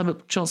you'll have a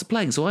chance of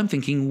playing. So I'm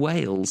thinking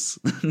Wales.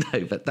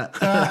 No, but that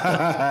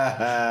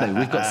no,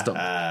 we've got to stop.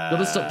 Got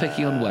to stop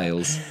picking on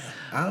Wales.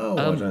 Oh,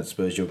 I don't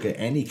suppose you'll get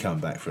any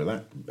comeback for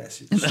that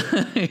message.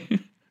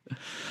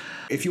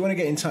 If you want to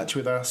get in touch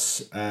with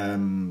us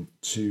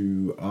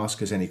to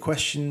ask us any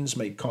questions,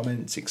 make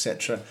comments,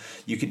 etc.,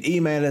 you can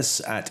email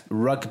us at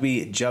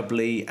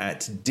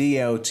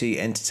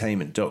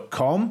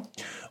rugbyjubbly@dltentertainment.com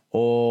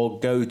or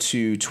go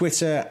to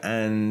Twitter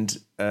and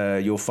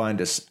you'll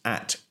find us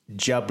at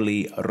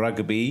Jubbly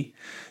Rugby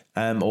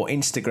or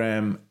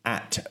Instagram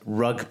at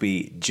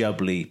Rugby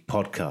Jubbly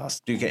Podcast.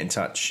 Do get in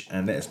touch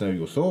and let us know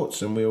your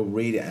thoughts and we'll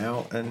read it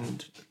out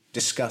and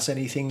discuss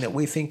anything that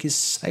we think is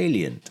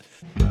salient.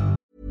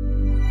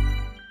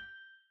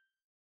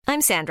 I'm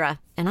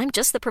Sandra, and I'm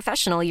just the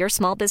professional your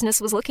small business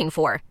was looking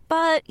for.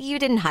 But you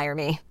didn't hire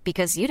me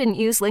because you didn't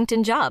use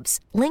LinkedIn Jobs.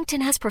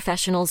 LinkedIn has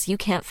professionals you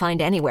can't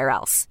find anywhere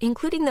else,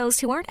 including those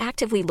who aren't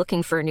actively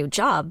looking for a new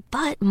job,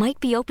 but might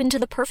be open to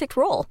the perfect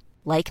role,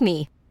 like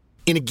me.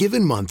 In a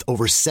given month,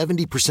 over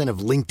 70% of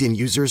LinkedIn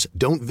users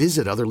don't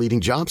visit other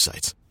leading job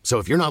sites. So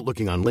if you're not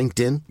looking on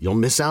LinkedIn, you'll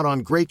miss out on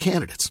great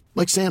candidates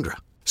like Sandra.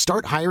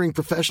 Start hiring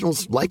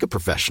professionals like a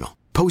professional.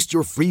 Post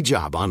your free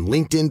job on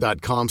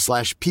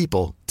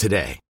linkedin.com/people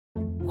today.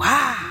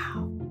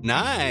 Wow.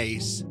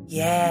 Nice.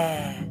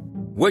 Yeah.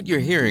 What you're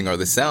hearing are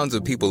the sounds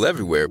of people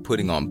everywhere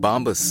putting on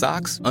Bombas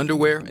socks,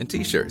 underwear, and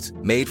T-shirts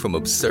made from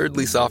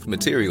absurdly soft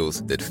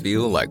materials that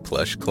feel like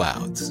plush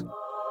clouds.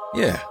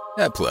 Yeah,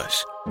 that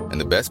plush. And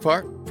the best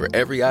part? For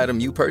every item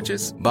you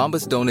purchase,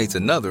 Bombas donates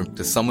another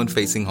to someone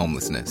facing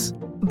homelessness.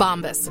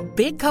 Bombas.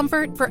 Big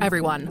comfort for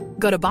everyone.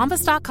 Go to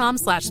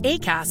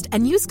bombas.com/ACAST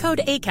and use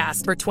code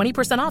ACAST for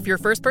 20% off your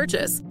first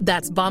purchase.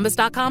 That's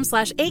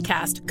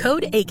bombas.com/ACAST.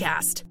 Code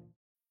ACAST.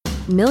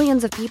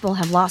 Millions of people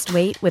have lost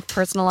weight with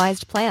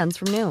personalized plans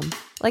from Noom.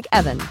 Like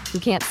Evan, who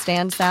can't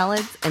stand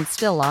salads and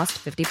still lost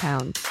 50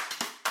 pounds.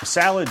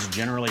 Salads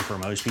generally for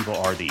most people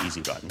are the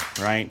easy button,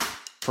 right?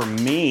 For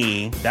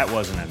me, that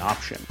wasn't an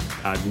option.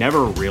 I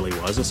never really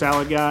was a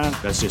salad guy.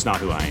 That's just not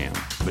who I am.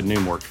 But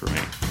Noom worked for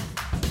me.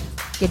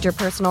 Get your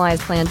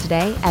personalized plan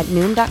today at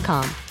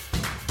Noom.com.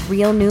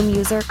 Real Noom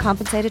user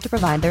compensated to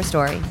provide their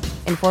story.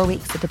 In 4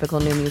 weeks, the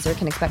typical Noom user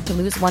can expect to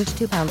lose 1 to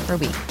 2 pounds per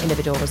week.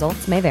 Individual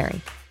results may vary.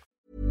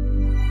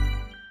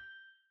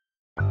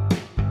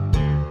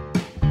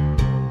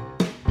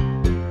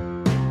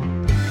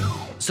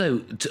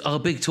 So, our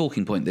big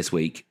talking point this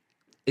week,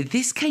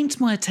 this came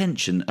to my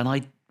attention and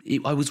I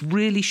was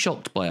really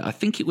shocked by it. I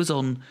think it was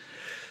on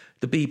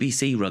the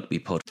BBC Rugby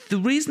pod. The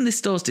reason this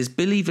started is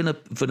Billy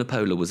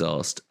Vunipola was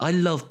asked. I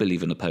love Billy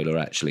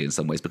Vunipola, actually, in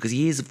some ways, because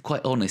he is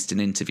quite honest in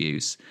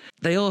interviews.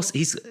 They asked,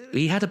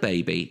 he had a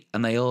baby,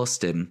 and they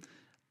asked him,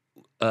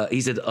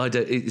 he said,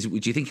 do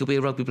you think he'll be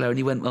a rugby player? And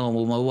he went, oh,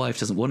 well, my wife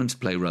doesn't want him to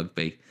play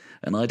rugby.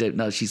 And I don't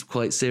know, she's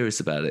quite serious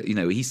about it. You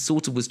know, he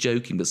sort of was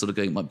joking, but sort of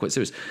going, quite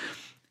serious.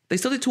 They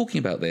started talking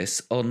about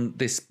this on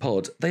this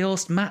pod. They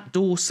asked Matt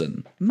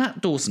Dawson,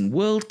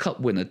 World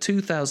Cup winner,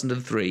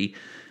 2003,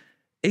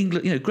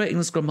 England, Great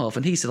England scrum half,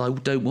 and he said, I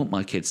don't want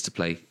my kids to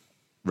play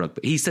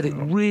rugby. He said it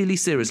really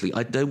seriously.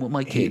 I don't want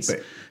my kids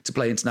to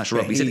play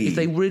international rugby. He said, if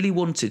they really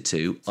wanted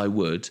to, I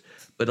would,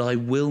 but I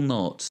will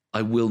not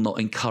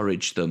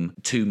encourage them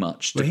too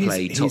much to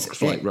play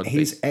top-flight rugby.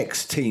 His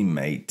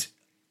ex-teammate,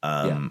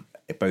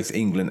 both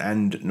England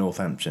and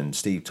Northampton,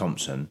 Steve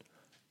Thompson,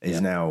 is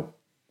now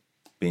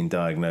being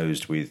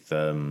diagnosed with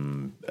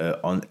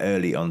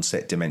early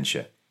onset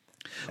dementia.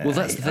 Well,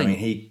 that's the thing. I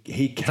mean,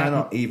 he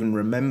cannot even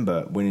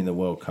remember winning the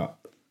World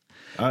Cup.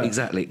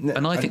 Exactly.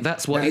 And I think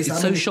that's why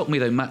it shocked me,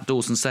 though, Matt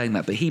Dawson saying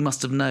that he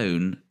must have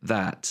known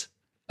that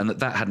and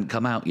that hadn't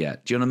come out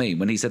yet. Do you know what I mean?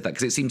 When he said that,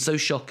 because it seemed so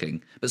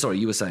shocking. But sorry,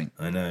 you were saying.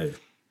 I know.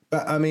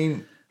 But I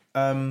mean,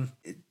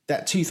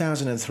 that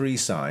 2003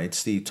 side,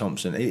 Steve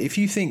Thompson, if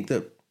you think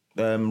that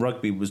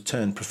rugby was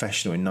turned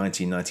professional in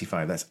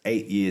 1995, that's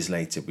 8 years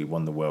later we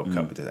won the World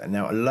Cup. And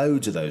now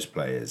loads of those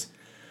players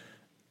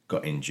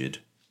got injured.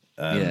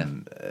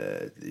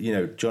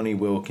 Johnny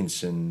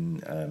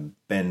Wilkinson,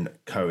 Ben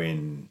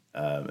Cohen.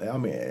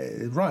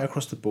 Right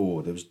across the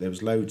board, there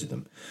was loads of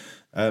them,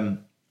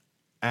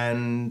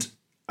 and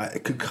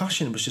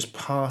concussion was just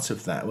part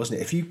of that, wasn't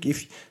it?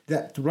 If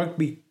that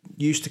rugby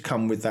used to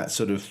come with that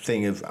sort of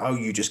thing of, oh,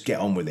 you just get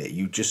on with it,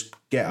 you just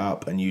get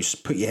up and you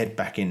put your head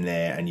back in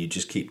there and you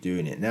just keep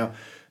doing it. Now,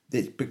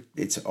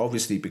 it's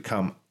obviously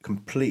become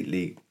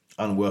completely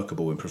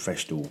unworkable in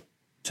professional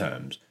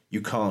terms.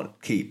 You can't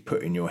keep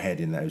putting your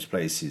head in those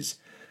places.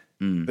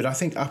 But I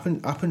think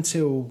up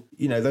until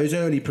those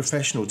early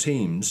professional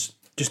teams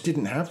just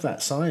didn't have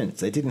that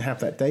science. They didn't have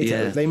that data.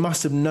 Yeah. They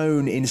must have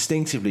known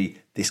instinctively,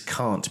 this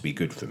can't be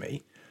good for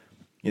me.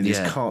 This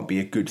can't be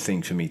a good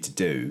thing for me to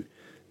do.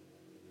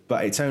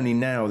 But it's only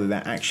now that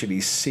they're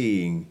actually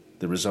seeing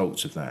the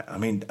results of that. I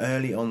mean,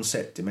 early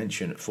onset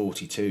dementia at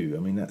 42. I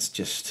mean, that's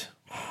just...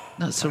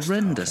 That's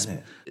horrendous. Tough,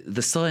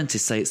 the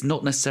scientists say it's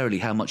not necessarily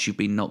how much you've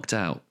been knocked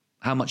out,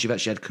 how much you've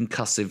actually had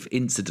concussive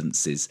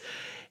incidences.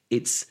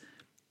 It's...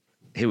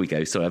 Here we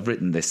go. Sorry, I've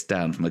written this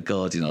down from a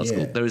Guardian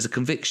article. Yeah. There is a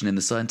conviction in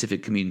the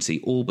scientific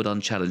community, all but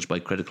unchallenged by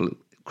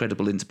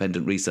credible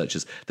independent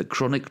researchers, that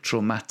chronic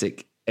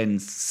traumatic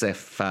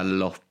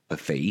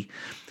encephalopathy,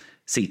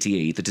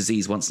 CTE, the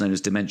disease once known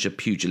as dementia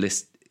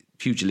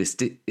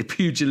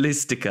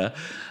pugilistica,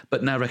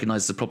 but now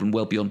recognised as a problem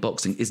well beyond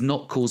boxing, is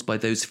not caused by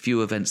those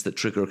few events that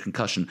trigger a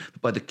concussion,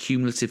 but by the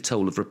cumulative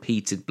toll of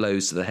repeated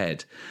blows to the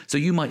head. So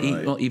you might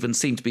not even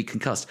seem to be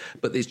concussed,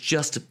 but it's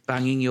just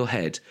banging your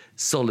head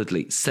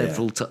solidly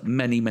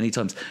many, many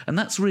times. And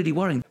that's really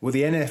worrying. Well,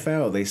 the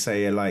NFL, they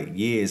say, are like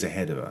years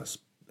ahead of us.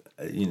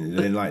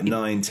 They're like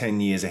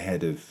 9-10 years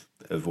ahead of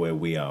where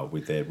we are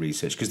with their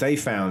research, because they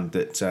found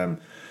that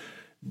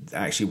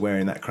actually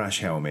wearing that crash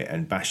helmet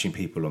and bashing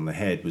people on the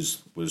head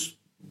was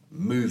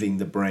moving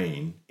the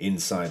brain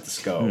inside the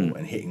skull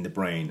and hitting the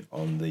brain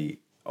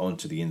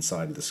onto the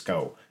inside of the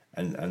skull,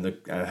 and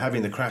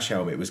having the crash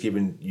helmet was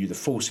giving you the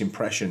false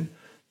impression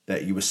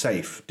that you were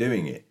safe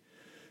doing it,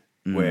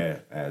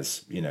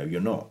 whereas you're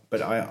not.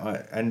 But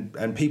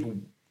and people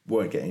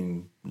weren't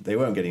getting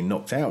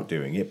knocked out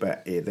doing it,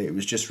 but it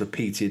was just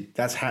repeated.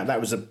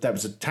 That was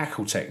a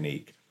tackle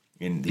technique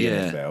in the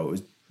NFL. It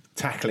was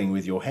tackling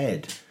with your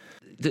head.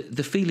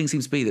 The feeling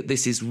seems to be that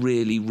this is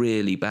really,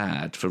 really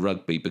bad for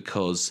rugby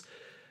because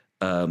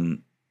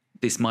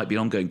this might be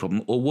an ongoing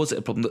problem, or was it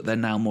a problem that they're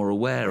now more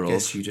aware of? I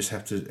guess you just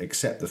have to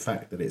accept the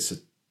fact that it's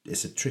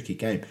a tricky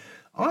game.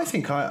 I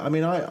think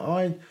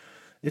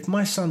if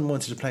my son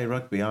wanted to play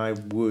rugby, I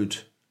would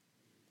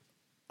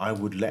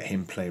let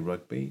him play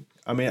rugby.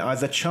 I mean,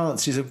 the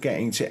chances of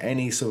getting to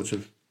any sort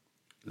of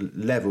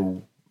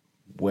level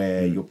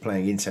where you're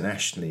playing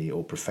internationally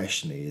or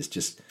professionally is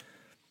just...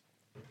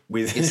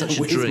 With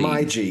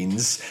my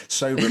genes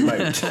so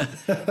remote.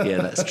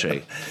 Yeah, that's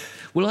true.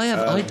 Well, I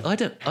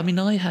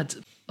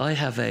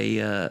have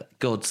a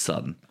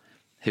godson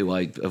who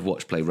I have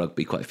watched play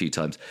rugby quite a few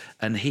times,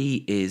 and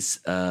he plays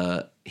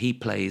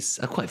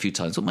quite a few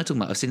times. What am I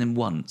talking about? I've seen him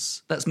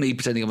once. That's me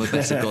pretending I'm a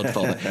better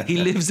godfather. He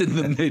lives in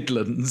the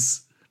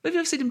Midlands. Maybe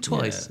I've seen him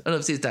twice. Yeah. And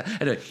I've seen his dad.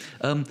 Anyway,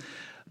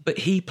 but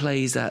he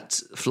plays at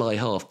fly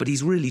half, but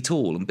he's really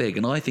tall and big,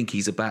 and I think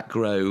he's a back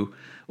row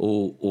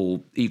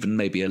or even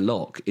maybe a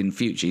lock in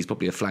future. He's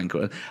probably a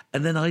flanker.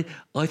 And then I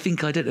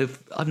think, I don't know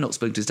if, I've not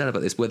spoken to his dad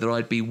about this, whether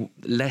I'd be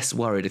less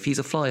worried. If he's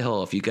a fly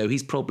half, you go,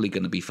 he's probably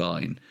going to be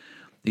fine.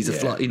 He's a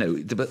fly,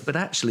 but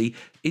actually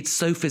it's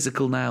so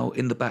physical now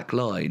in the back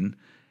line.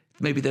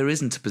 Maybe there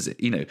isn't a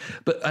position,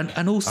 but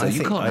and also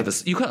you can't have a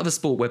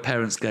sport where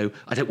parents go,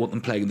 I don't want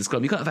them playing in the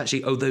scrum. You can't have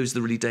actually, those are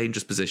the really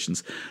dangerous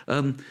positions.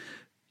 But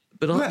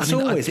that's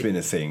always been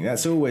a thing.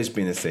 That's always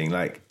been a thing.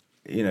 Like,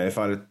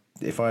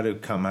 if I'd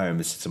have come home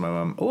and said to my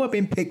mum, I've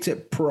been picked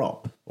at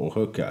prop or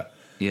hooker.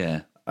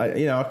 Yeah.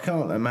 I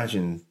can't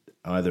imagine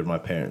either of my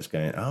parents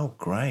going, oh,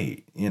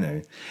 great,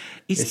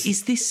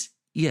 Is this,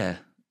 yeah,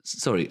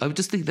 sorry, I would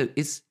just think that,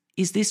 is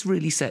this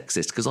really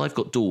sexist? Because I've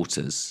got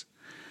daughters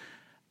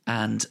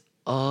and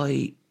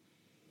my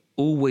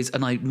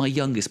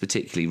youngest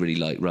particularly really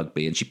liked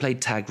rugby, and she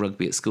played tag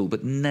rugby at school, but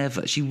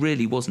she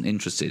really wasn't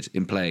interested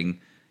in playing.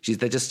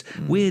 They're just,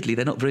 weirdly,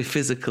 they're not very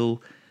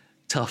physical,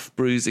 tough,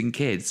 bruising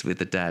kids with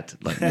a dad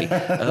like me.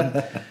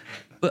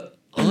 But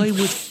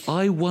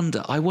I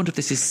wonder if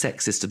this is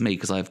sexist of me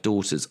because I have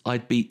daughters.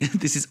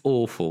 This is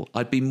awful.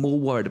 I'd be more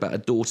worried about a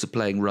daughter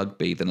playing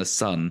rugby than a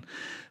son,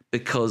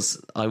 because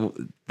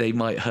they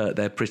might hurt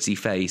their pretty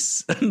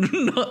face.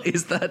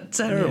 Is that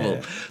terrible?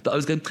 Yeah. That I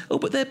was going,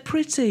 but they're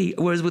pretty.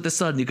 Whereas with the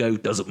son, you go,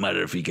 doesn't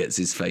matter if he gets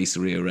his face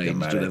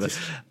rearranged. Or whatever. Just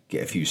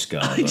get a few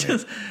scars on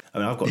it.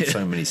 I've got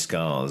so many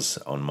scars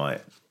on my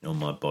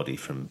body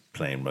from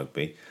playing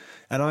rugby,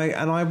 and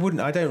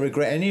I don't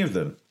regret any of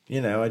them.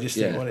 I just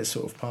think, it's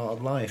sort of part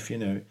of life.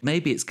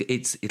 Maybe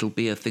it'll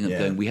be a thing of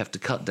going, we have to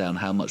cut down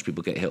how much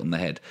people get hit on the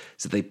head,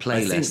 so they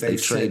play less, they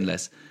train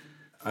less.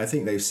 I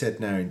think they've said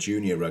now in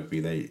junior rugby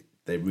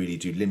they really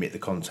do limit the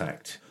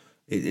contact.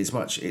 It's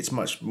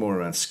much more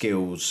around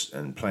skills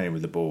and playing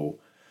with the ball.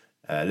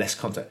 less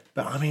contact.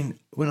 But I mean,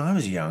 when I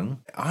was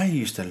young, I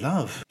used to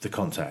love the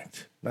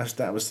contact.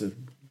 That was the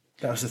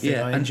thing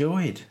I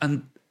enjoyed.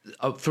 And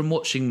from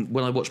watching,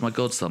 when I watched my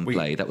godson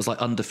play, that was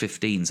like under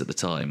 15s at the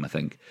time, I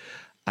think,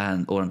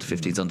 or under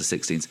 15s, under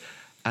 16s,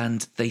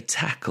 and they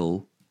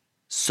tackle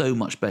so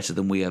much better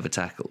than we ever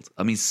tackled.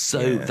 I mean,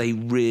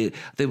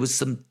 there was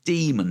some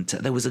demon.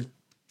 There was a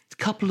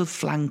couple of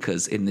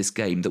flankers in this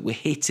game that were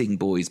hitting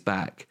boys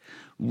back,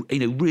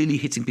 really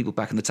hitting people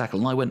back in the tackle.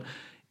 And I went,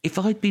 if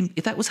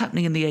that was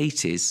happening in the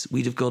 80s,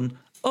 we'd have gone,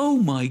 oh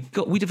my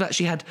God, we'd have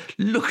actually had,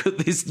 look at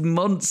this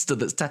monster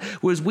that's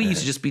whereas we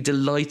used to just be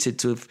delighted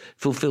to have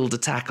fulfilled a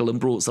tackle and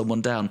brought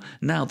someone down.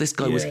 Now this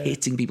guy was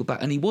hitting people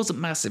back, and he wasn't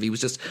massive, he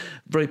was just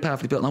very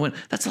powerfully built. And I went,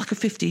 that's like a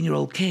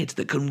 15-year-old kid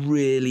that can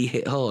really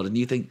hit hard. And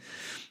you think,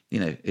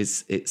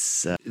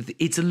 it's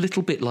a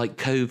little bit like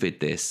COVID,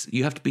 this.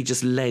 You have to be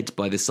just led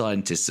by the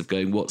scientists of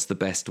going, what's the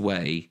best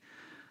way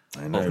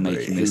of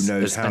making this? Who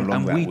knows how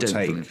long that will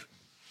take? Believe.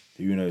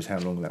 Who knows how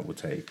long that will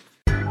take?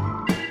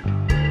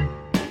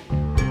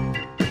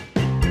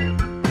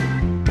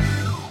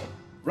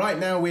 Right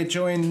now, we're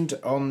joined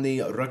on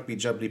the Rugby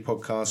Jubbly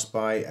podcast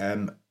by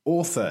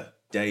author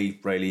Dave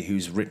Brailey,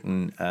 who's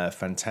written a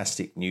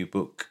fantastic new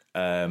book.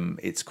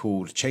 It's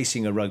called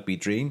Chasing a Rugby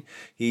Dream.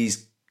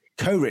 He's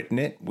co-written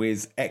it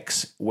with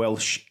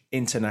ex-Welsh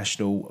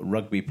international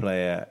rugby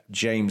player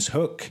James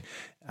Hook.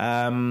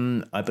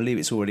 I believe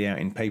it's already out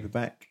in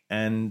paperback,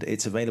 and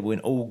it's available in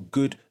all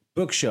good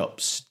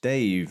bookshops.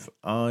 Dave,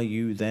 are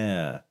you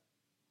there?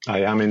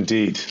 I am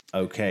indeed.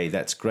 Okay,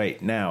 that's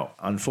great. Now,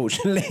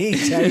 unfortunately,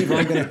 Dave,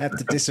 I'm going to have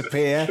to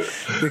disappear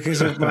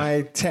because of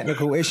my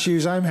technical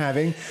issues I'm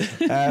having.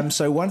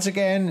 So once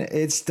again,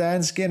 it's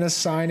Dan Skinner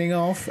signing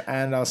off,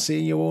 and I'll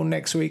see you all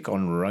next week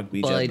on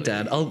Rugby Jubbly. Bye,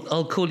 Dan.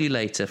 I'll call you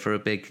later for a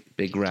big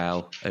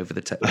row over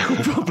the technical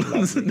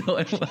problems. See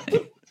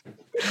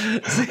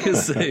you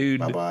soon.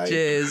 Bye-bye.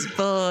 Cheers.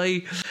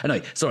 Bye.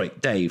 Anyway, sorry,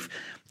 Dave.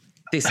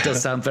 This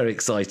does sound very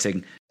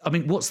exciting. I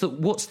mean, what's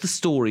the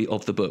story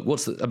of the book?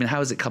 How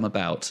has it come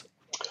about?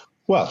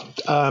 Well,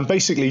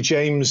 basically,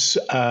 James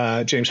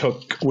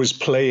Hook was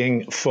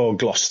playing for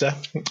Gloucester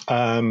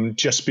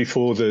just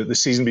before the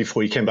season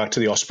before he came back to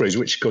the Ospreys,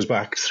 which goes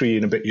back 3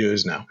 and a bit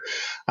years now.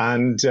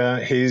 And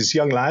his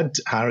young lad,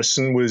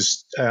 Harrison,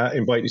 was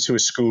invited to a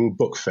school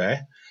book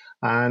fair.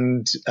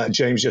 And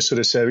James just sort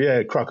of said,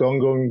 yeah, crack on,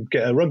 go and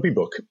get a rugby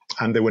book.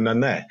 And there were none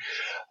there.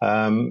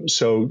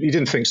 So he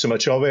didn't think so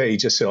much of it. He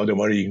just said, oh, don't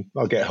worry,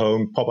 I'll get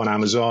home, pop on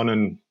Amazon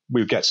and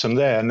we'll get some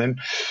there. And then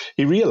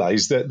he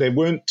realized that there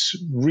weren't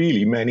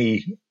really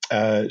many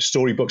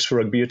storybooks for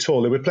rugby at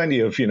all. There were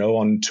plenty of,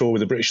 on tour with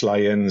the British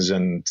Lions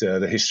and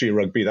the history of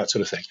rugby, that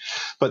sort of thing.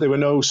 But there were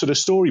no sort of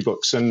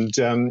storybooks. And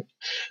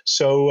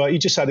so he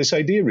just had this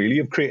idea, really,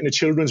 of creating a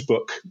children's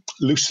book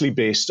loosely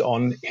based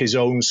on his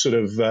own sort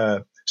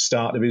of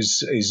start of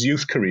his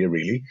youth career,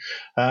 really.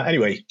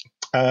 Anyway,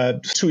 2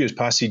 years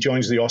passed, he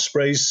joins the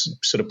Ospreys,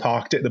 sort of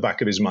parked it at the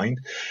back of his mind.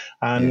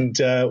 And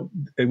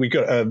we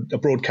got a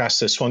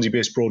broadcaster,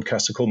 Swansea-based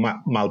broadcaster called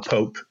Mal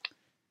Pope,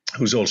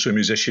 who's also a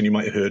musician you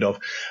might have heard of.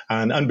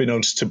 And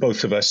unbeknownst to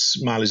both of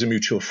us, Mal is a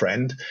mutual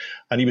friend.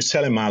 And he was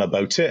telling Mal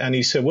about it. And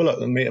he said, well,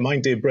 look, a mate of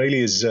mine, Dave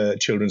Brailey, is a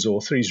children's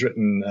author. He's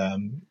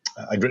written...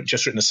 I'd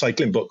just written a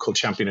cycling book called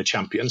Champion of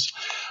Champions.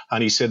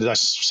 And he said, that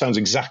sounds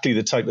exactly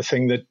the type of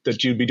thing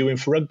that you'd be doing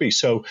for rugby.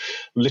 So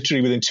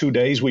literally within 2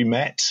 days we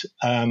met,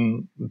 a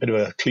bit of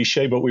a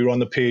cliche, but we were on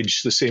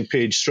the same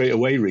page straight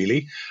away,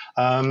 really.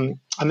 And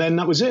then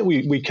that was it.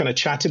 We kind of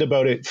chatted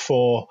about it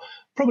for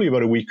probably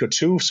about a week or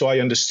two. So I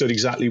understood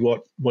exactly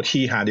what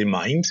he had in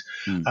mind.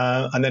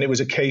 And then it was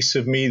a case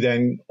of me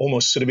then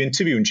almost sort of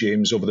interviewing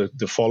James over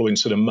the following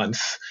sort of month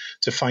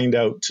to find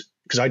out,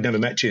 because I'd never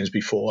met James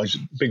before. I was a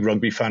big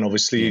rugby fan,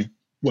 obviously,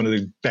 one of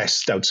the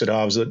best outside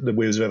halves that the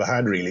Wales have ever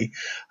had, really,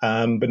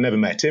 but never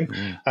met him.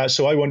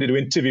 So I wanted to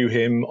interview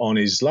him on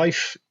his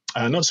life,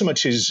 not so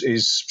much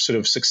his sort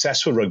of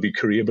successful rugby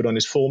career, but on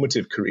his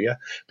formative career,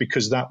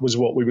 because that was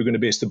what we were going to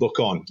base the book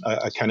on,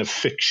 a kind of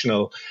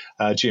fictional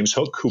James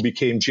Hook, who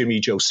became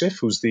Jimmy Joseph,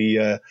 who's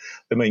the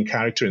main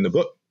character in the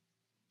book.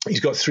 He's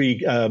got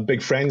 3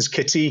 big friends,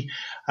 Kitty,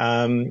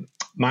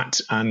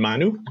 Matt and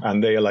Manu,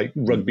 and they are like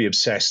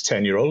rugby-obsessed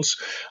 10-year-olds.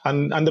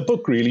 And the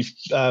book really,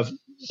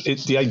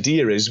 the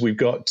idea is we've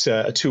got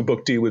a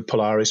 2-book deal with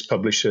Polaris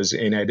Publishers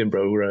in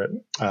Edinburgh,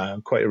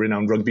 quite a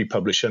renowned rugby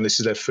publisher, and this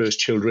is their first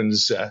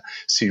children's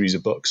series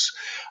of books.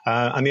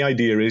 And the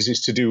idea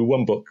is to do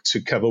 1 book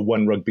to cover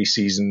 1 rugby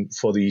season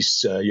for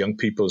these young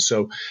people.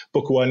 So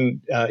book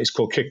 1 is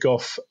called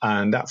Kickoff,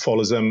 and that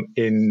follows them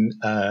in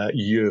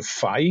year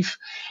 5.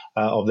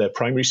 Of their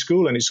primary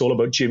school, and it's all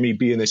about Jimmy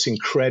being this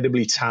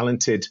incredibly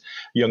talented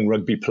young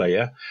rugby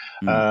player,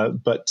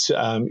 but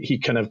he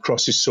kind of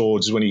crosses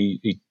swords when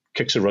he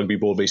kicks a rugby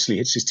ball, basically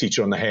hits his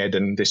teacher on the head,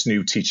 and this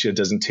new teacher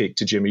doesn't take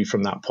to Jimmy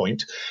from that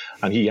point,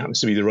 and he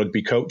happens to be the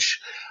rugby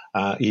coach.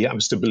 He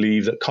happens to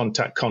believe that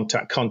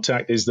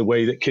contact is the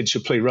way that kids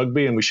should play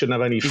rugby, and we shouldn't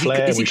have any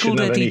flair. Is he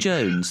called Eddie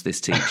Jones, this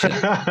teacher?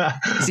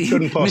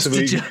 Couldn't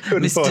possibly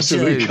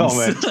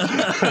comment.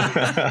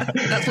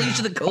 That's what you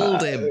should have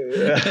called him.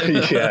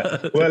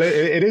 Yeah, well,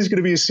 it is going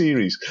to be a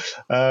series.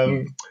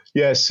 And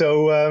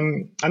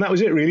that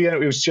was it really. It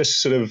was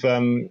just sort of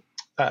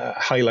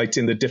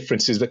highlighting the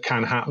differences that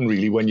can happen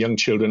really when young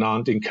children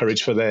aren't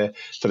encouraged for their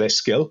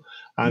skill.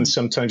 And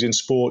sometimes in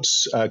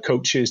sports,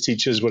 coaches,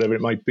 teachers, whatever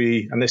it might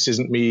be, and this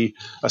isn't me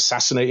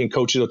assassinating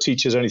coaches or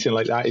teachers or anything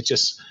like that. It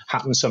just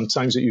happens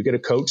sometimes that you get a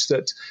coach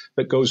that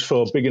goes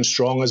for big and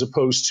strong as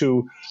opposed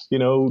to,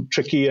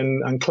 tricky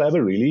and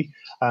clever, really.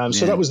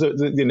 So that was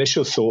the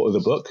initial thought of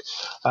the book.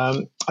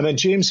 And then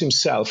James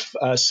himself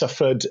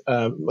suffered,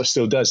 or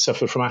still does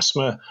suffer from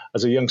asthma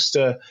as a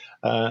youngster.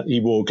 He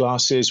wore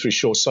glasses for his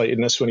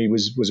short-sightedness when he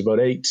was about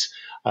 8.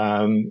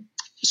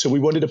 So we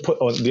wanted to put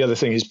on the other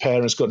thing, his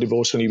parents got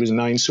divorced when he was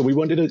 9. So we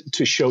wanted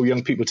to show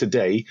young people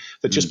today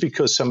that just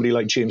because somebody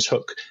like James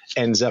Hook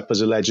ends up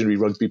as a legendary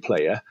rugby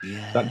player,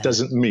 that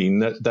doesn't mean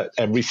that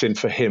everything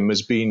for him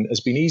has been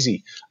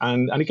easy.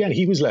 And again,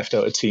 he was left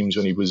out of teams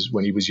when he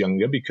was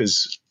younger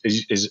because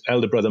his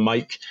elder brother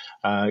Mike,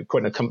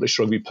 quite an accomplished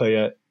rugby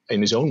player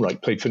in his own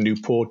right, played for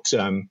Newport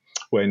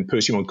when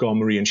Percy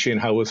Montgomery and Shane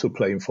Howarth were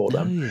playing for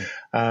them.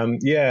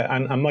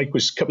 And Mike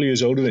was a couple of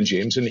years older than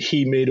James, and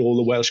he made all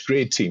the Welsh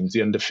grade teams,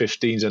 the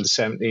under-15s,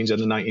 under-17s,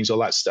 under-19s, all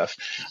that stuff.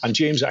 And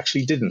James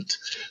actually didn't.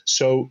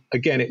 So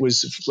again, it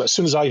was, as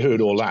soon as I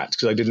heard all that,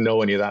 because I didn't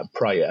know any of that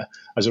prior,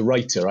 as a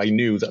writer, I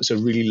knew that's a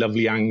really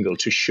lovely angle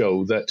to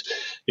show that,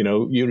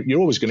 you're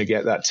always going to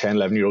get that 10,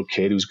 11-year-old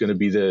kid who's going to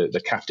be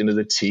the captain of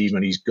the team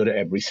and he's good at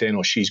everything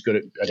or she's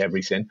good at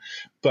everything.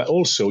 But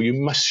also you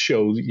must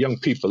show young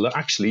people that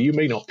actually you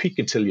may not peak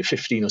until you're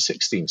 15 or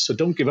 16. So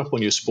don't give up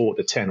on your sport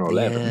at 10 or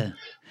 11,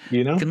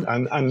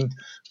 and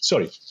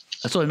sorry.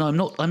 Sorry,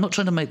 no, I'm not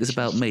trying to make this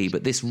about me,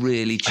 but this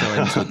really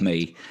chimes with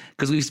me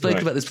because we've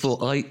spoken about this before.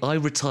 I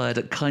retired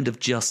at kind of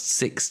just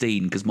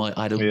 16 because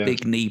I had a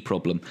big knee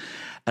problem.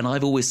 And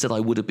I've always said I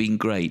would have been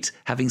great.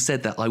 Having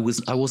said that, I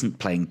wasn't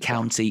playing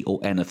county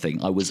or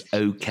anything. I was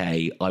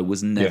okay. I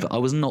was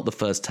not the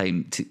first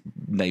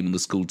name on the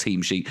school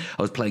team sheet.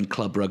 I was playing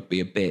club rugby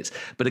a bit.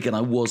 But again,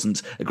 I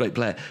wasn't a great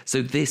player.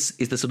 So this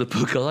is the sort of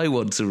book I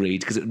want to read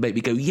because it would make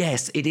me go,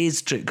 yes, it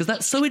is true. Because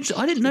that's so interesting.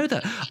 I didn't know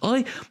that.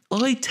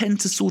 I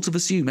tend to sort of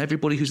assume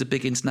everybody who's a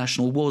big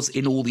international was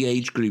in all the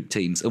age group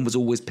teams and was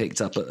always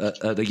picked up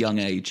at a young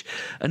age.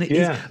 And it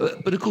is,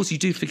 but of course you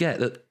do forget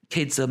that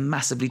kids are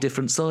massively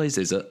different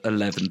sizes at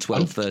 11,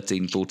 12,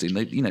 13,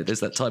 14. There's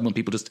that time when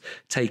people just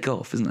take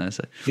off, isn't there?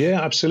 So. Yeah,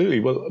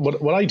 absolutely. Well,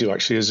 what I do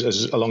actually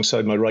is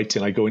alongside my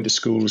writing, I go into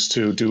schools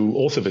to do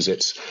author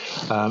visits.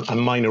 And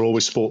mine are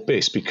always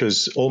sport-based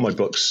because all my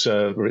books,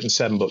 I've written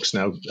 7 books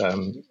now, a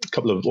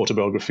couple of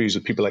autobiographies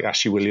of people like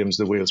Ashley Williams,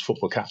 the Wales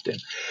football captain.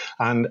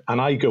 And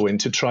I go in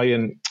to try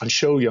and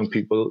show young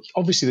people,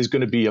 obviously there's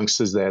going to be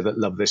youngsters there that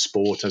love their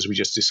sport, as we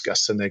just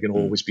discussed, and they're going to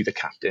always be the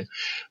captain.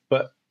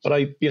 But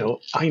I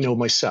know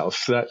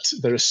myself that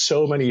there are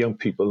so many young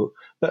people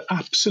that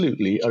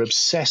absolutely are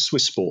obsessed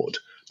with sport,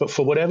 but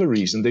for whatever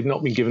reason, they've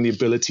not been given the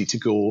ability to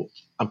go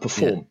and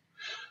perform. Yeah.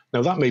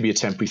 Now, that may be a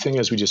temporary thing,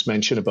 as we just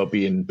mentioned, about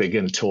being big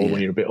and tall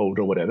when you're a bit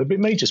older or whatever, but it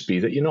may just be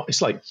that you're not,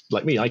 it's like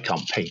me, I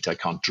can't paint, I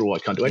can't draw, I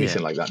can't do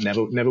anything like that,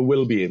 never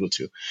will be able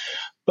to.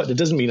 But it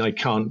doesn't mean I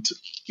can't,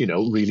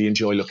 really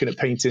enjoy looking at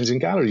paintings in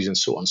galleries and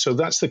so on. So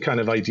that's the kind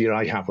of idea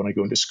I have when I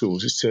go into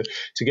schools, is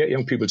to get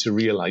young people to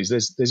realize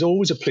there's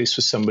always a place for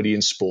somebody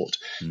in sport.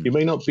 You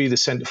may not be the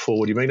centre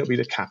forward, you may not be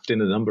the captain,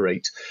 the number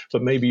 8,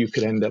 but maybe you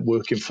could end up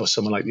working for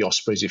someone like the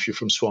Ospreys if you're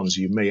from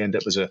Swansea. You may end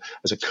up as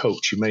a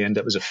coach, you may end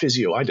up as a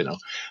physio, I don't know.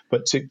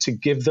 But to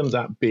give them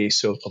that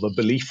base of a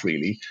belief,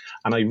 really,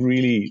 and I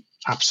really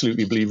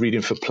absolutely believe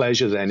reading for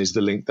pleasure then is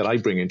the link that I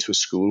bring into a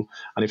school.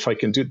 And if I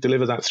can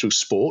deliver that through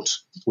sport,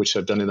 which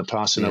I've done in the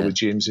past and now with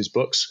James's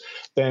books,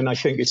 then I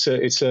think it's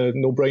a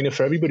no-brainer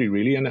for everybody,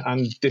 really.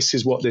 And this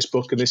is what this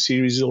book and this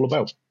series is all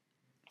about.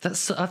 Do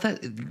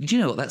you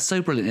know what? That's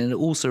so brilliant. And it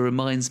also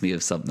reminds me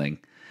of something,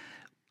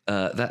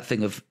 that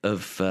thing of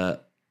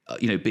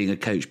being a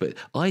coach. But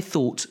I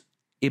thought,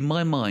 in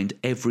my mind,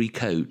 every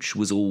coach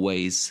was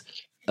always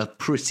a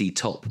pretty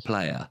top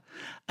player.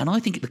 And I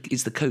think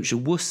it's the coach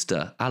of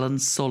Worcester, Alan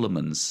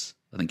Solomons.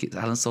 I think it's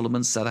Alan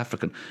Solomons, South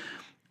African.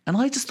 And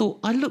I just thought,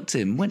 I looked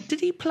at him, went, did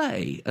he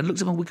play? And looked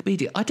at him on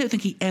Wikipedia. I don't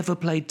think he ever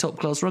played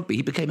top-class rugby.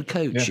 He became a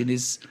coach in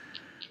his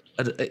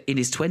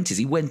 20s.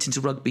 He went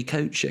into rugby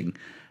coaching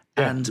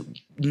and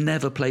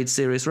never played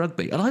serious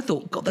rugby. And I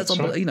thought, God, that's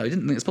right. I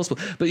didn't think it's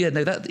possible. But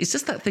it's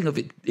just that thing of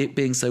it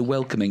being so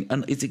welcoming.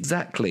 And it's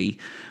exactly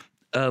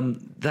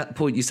that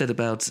point you said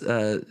about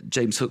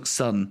James Hook's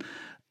son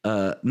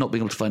not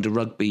being able to find a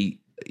rugby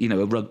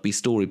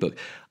storybook.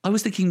 I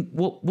was thinking,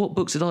 what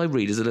books did I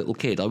read as a little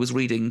kid? I was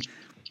reading,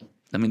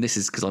 this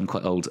is because I'm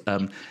quite old.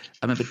 I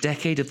remember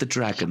Decade of the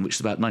Dragon, which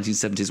is about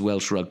 1970s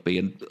Welsh rugby,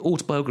 and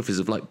autobiographies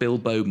of like Bill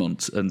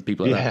Beaumont and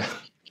people like that.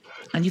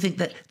 And you think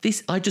that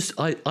this,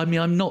 I mean,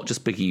 I'm not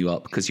just picking you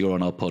up because you're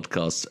on our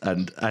podcast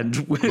and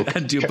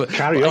you're,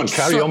 carry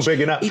on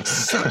bigging up. It's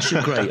such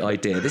a great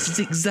idea. This is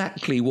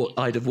exactly what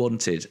I'd have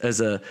wanted as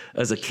a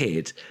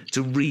kid,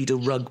 to read a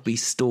rugby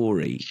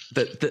story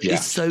that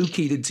is so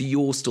keyed into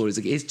your stories.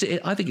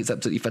 I think it's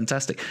absolutely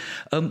fantastic.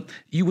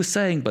 You were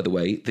saying, by the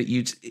way, that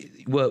you'd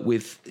work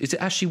with, is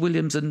it Ashley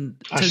Williams and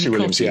Tony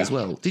Cottee as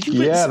well? Did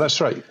you? Yeah, that's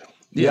right.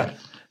 Yeah.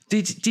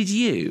 Did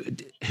you?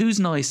 Who's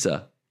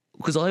nicer?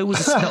 Because I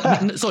always,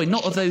 sorry,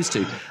 not of those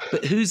two,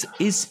 but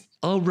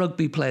are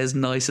rugby players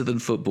nicer than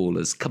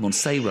footballers? Come on,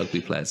 say rugby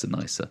players are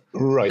nicer.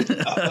 Right.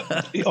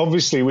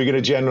 Obviously, we're going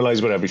to generalise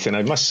about everything.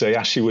 I must say,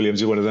 Ashley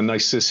Williams is one of the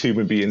nicest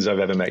human beings I've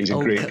ever met. He's a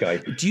great guy.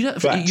 Do you know,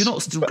 you're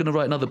not still going to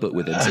write another book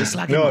with him? So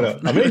slag him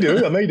off. I may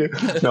do.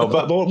 No,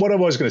 but what I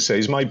was going to say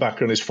is my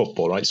background is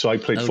football, right? So I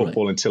played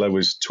football until I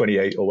was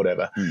 28 or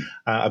whatever.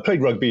 I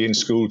played rugby in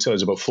school till I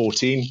was about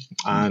 14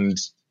 and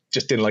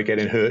just didn't like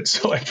getting hurt.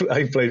 So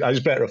I was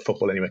better at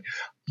football anyway.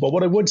 But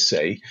what I would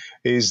say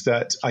is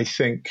that I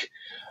think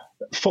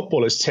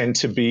footballers tend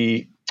to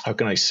be, how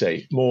can I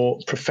say, more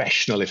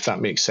professional, if that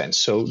makes sense.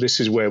 So this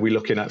is where we're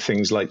looking at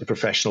things like the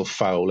professional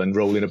foul and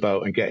rolling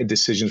about and getting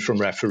decisions from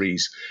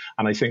referees.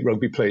 And I think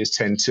rugby players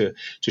tend to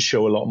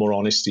show a lot more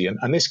honesty.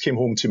 And this came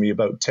home to me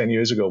about 10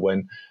 years ago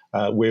when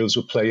Wales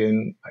were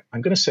playing,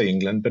 I'm going to say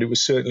England, but it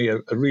was certainly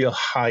a real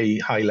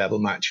high level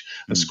match.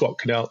 And Scott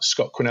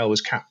Quinnell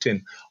was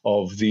captain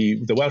of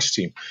the Welsh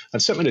team.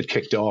 And something had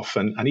kicked off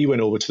and he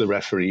went over to the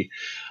referee.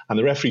 And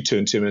the referee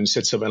turned to him and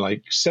said something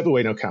like, "Step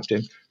away now, captain."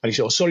 And he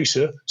said, "Oh, sorry,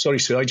 sir.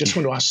 I just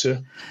want to ask,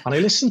 sir." And I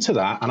listened to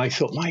that and I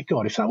thought, my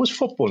God, if that was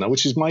football now,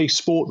 which is my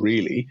sport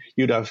really,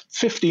 you'd have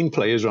 15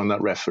 players around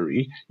that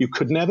referee. You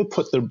could never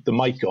put the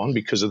mic on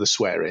because of the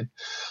swearing.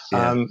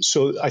 Yeah.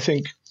 So I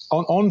think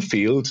on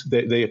field,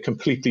 they are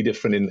completely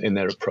different in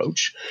their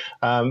approach.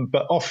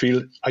 But off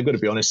field, I got to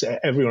be honest,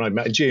 everyone I've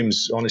met,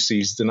 James, honestly,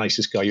 he's the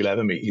nicest guy you'll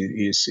ever meet.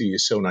 He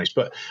is so nice.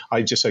 But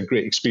I just had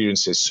great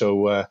experiences.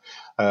 So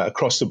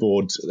across the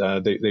board,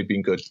 they've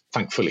been good,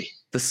 thankfully.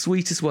 The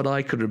sweetest one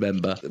I can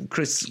remember,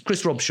 Chris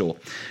Robshaw,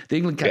 the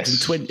England captain.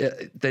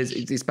 Yes.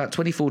 It's about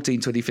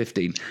 2014,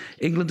 2015.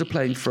 England are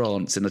playing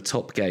France in a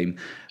top game,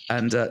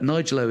 and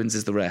Nigel Owens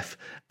is the ref,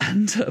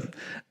 and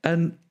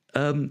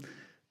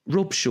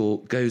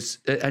Robshaw goes,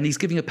 and he's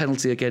giving a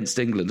penalty against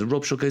England, and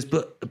Robshaw goes,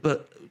 but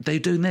they're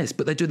doing this,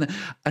 but they're doing that,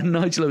 and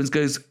Nigel Owens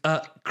goes,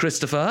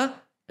 Christopher.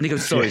 And he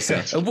goes, "Sorry,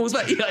 sir." And what was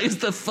that? Yeah, it's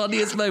the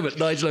funniest moment.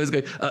 Nigel Owens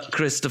going,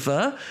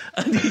 "Christopher."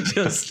 And he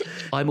just...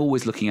 I'm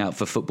always looking out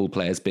for football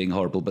players being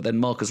horrible, but then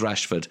Marcus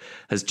Rashford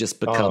has just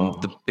become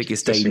the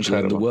biggest angel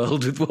in the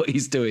world with what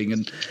he's doing.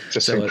 And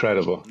just so,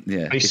 incredible.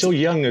 And he's so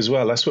young as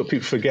well. That's what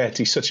people forget.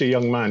 He's such a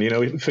young man. You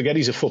know, forget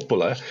he's a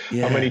footballer.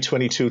 Yeah. How many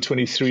 22,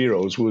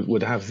 23-year-olds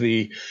would have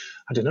the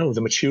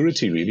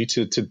maturity really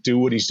to do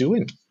what he's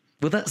doing?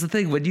 Well, that's the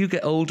thing. When you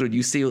get older and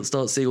you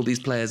start seeing all these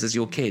players as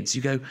your kids,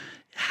 you go,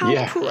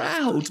 how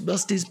proud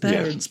must his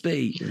parents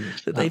be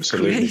that they've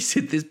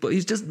created this? But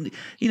he's just,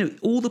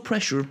 all the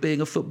pressure of being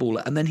a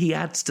footballer. And then he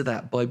adds to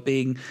that by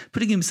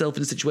putting himself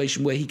in a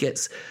situation where he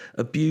gets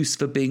abuse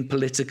for being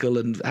political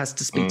and has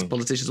to speak to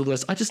politicians, all the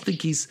rest. I just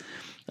think he's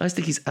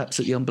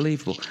absolutely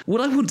unbelievable. What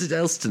I wanted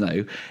else to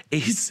know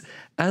is,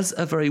 as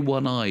a very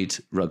one-eyed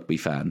rugby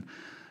fan,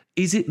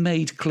 is it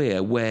made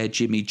clear where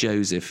Jimmy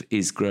Joseph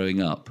is growing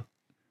up?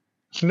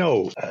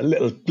 No, a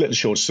little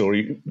short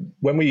story.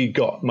 When we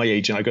got my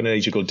agent, I got an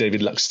agent called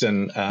David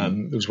Luxton,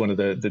 who's one of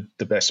the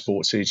best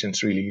sports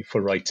agents really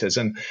for writers.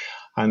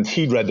 And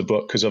he'd read the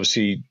book because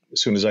obviously as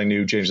soon as I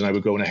knew James and I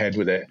were going ahead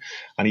with it,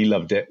 and he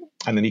loved it.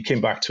 And then he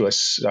came back to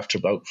us after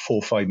about 4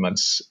 or 5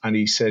 months and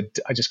he said,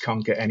 "I just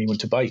can't get anyone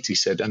to bite." He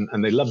said,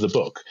 and they love the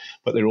book,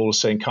 but they're all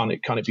saying, can't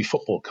it be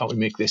football? Can't we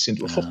make this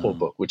into a football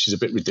book? Which is a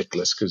bit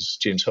ridiculous because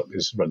James Hook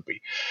is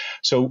rugby.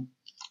 So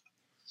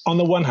on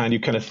the one hand, you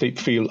kind of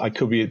feel I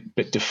could be a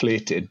bit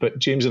deflated, but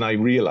James and I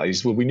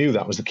realised, well, we knew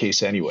that was the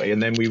case anyway.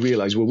 And then we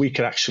realised, well, we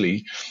could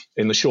actually,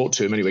 in the short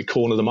term anyway,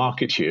 corner the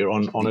market here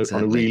on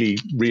a really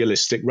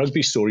realistic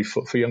rugby story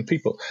for young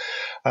people.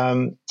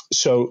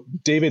 So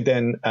David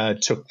then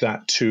took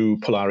that to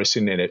Polaris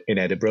in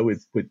Edinburgh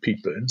with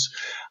Pete Burns.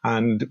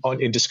 And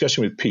in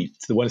discussion with Pete,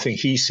 the one thing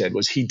he said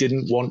was he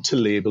didn't want to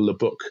label the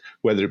book,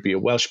 whether it be a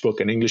Welsh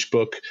book, an English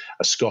book,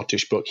 a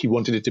Scottish book. He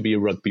wanted it to be a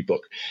rugby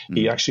book.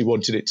 He actually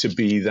wanted it to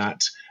be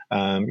that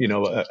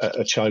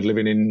a child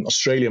living in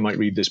Australia might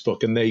read this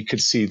book and they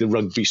could see the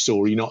rugby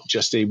story, not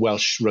just a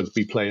Welsh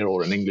rugby player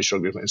or an English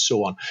rugby player and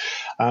so on.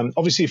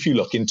 Obviously, if you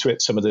look into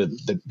it, some of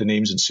the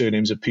names and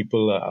surnames of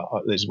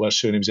people, there's Welsh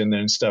surnames in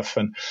there and stuff.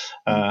 And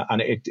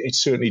it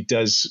certainly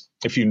does,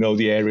 if you know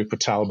the area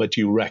Port Talbot,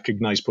 you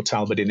recognise Port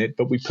Talbot in it.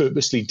 But we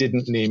purposely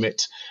didn't name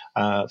it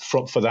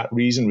for that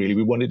reason, really.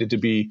 We wanted it to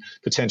be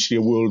potentially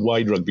a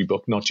worldwide rugby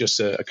book, not just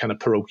a kind of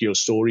parochial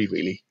story,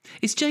 really.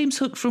 Is James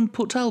Hook from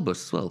Port Talbot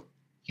as well?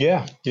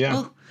 Yeah.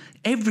 Oh,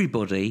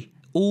 everybody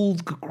all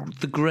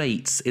the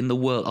greats in the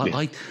world.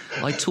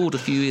 I toured a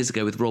few years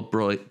ago with Rob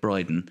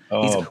Brydon.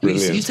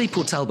 You say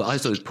Port Talbot, I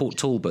thought it was Port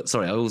Talbot.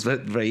 Sorry, I was very,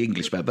 very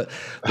English about it.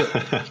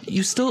 But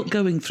you start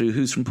going through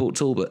who's from Port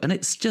Talbot, and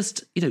it's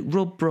just,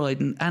 Rob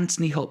Brydon,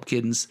 Anthony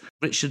Hopkins,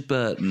 Richard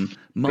Burton,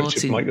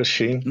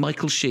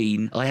 Michael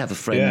Sheen. I have a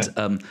friend.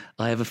 Yeah.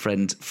 I have a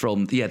friend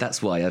from. Yeah,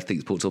 that's why I think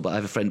it's Port Talbot. I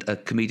have a friend, a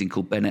comedian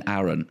called Bennett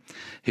Aaron,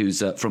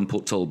 who's from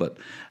Port Talbot,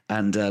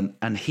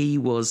 and he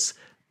was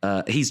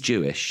he's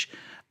Jewish,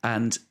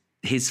 and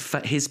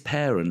his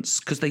parents,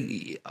 because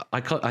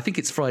I think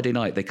it's Friday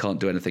night, they can't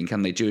do anything,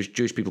 can they?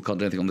 Jewish people can't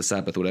do anything on the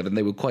Sabbath or whatever, and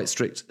they were quite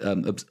strict,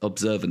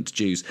 observant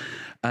Jews,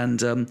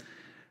 and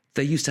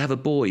they used to have a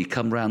boy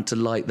come round to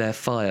light their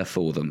fire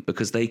for them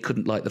because they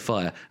couldn't light the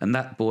fire, and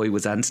that boy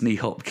was Anthony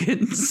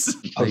Hopkins.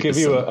 I'll give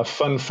you a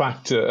fun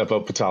fact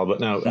about Port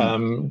Talbot now.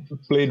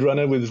 Blade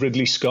Runner with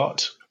Ridley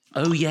Scott.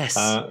 Oh, yes.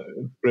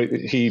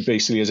 He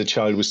basically, as a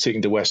child, was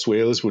taken to West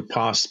Wales, would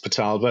pass Port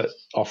Talbot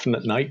often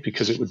at night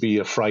because it would be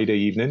a Friday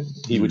evening.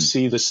 He would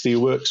see the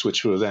steelworks,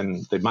 which were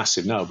then, they're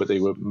massive now, but they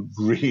were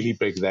really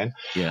big then.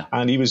 Yeah.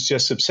 And he was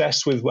just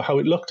obsessed with how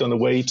it looked on the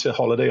way to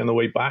holiday, on the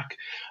way back.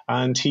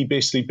 And he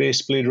basically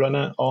based Blade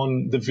Runner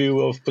on the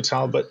view of Port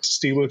Talbot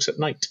steelworks at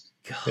night.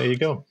 God. There you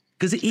go.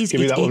 Because it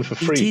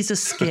is a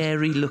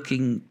scary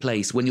looking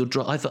place when you're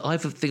driving. I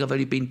think I've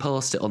only been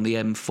past it on the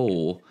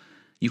M4.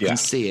 You can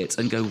see it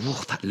and go,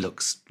 whoa, that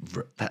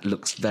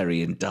looks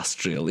very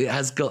industrial. It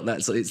has got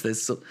that. So it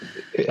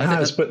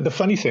has. But the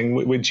funny thing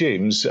with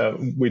James,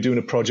 we're doing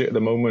a project at the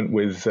moment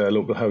with a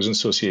local housing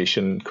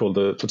association called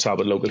the Port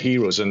Talbot Local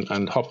Heroes,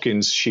 and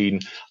Hopkins,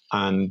 Sheen,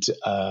 and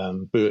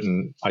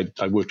Burton. I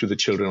worked with the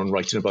children on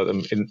writing about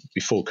them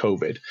before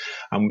COVID,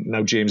 and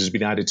now James has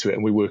been added to it,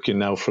 and we're working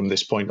now from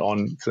this point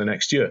on for the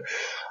next year.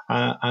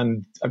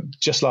 And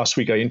just last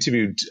week, I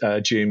interviewed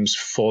James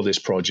for this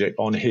project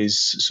on his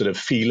sort of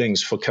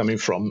feelings for coming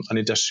from an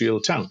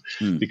industrial town,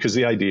 because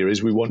the idea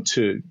is we want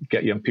to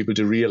get young people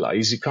to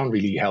realise you can't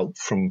really help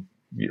from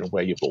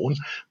where you're born,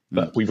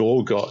 but we've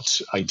all got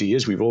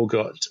ideas, we've all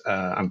got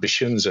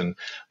ambitions and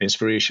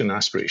inspiration and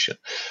aspiration.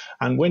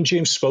 And when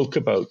James spoke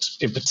about,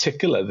 in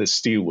particular, the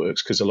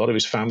steelworks, because a lot of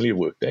his family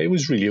worked there, it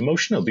was really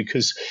emotional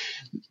because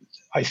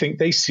I think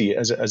they see it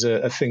as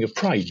a thing of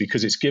pride,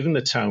 because it's given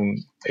the town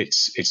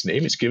its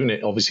name, it's given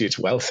it obviously its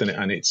wealth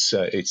and its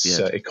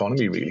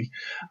economy really.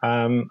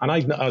 And I,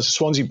 as a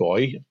Swansea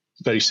boy,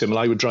 very similar,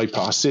 I would drive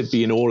past it,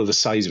 be in awe of the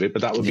size of it,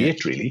 but that would be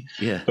it really.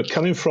 Yeah. But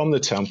coming from the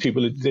town,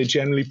 they're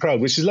generally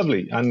proud, which is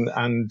lovely. And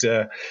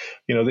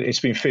it's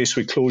been faced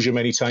with closure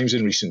many times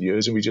in recent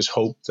years, and we just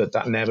hope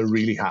that never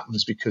really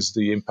happens, because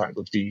the impact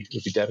would be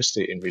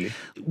devastating really.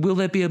 Will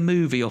there be a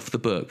movie off the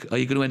book? Are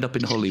you going to end up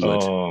in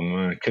Hollywood? Oh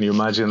man, can you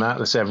imagine that?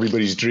 That's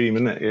everybody's dream,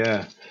 isn't it?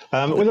 Yeah.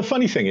 Well, the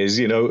funny thing is,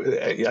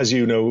 as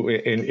you know,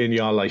 in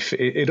your life,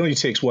 it only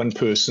takes one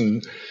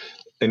person,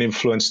 an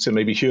influence, to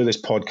maybe hear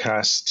this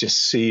podcast, just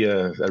see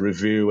a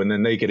review, and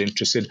then they get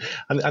interested.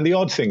 And the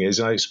odd thing is,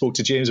 and I spoke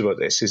to James about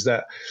this, is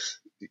that,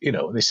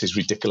 this is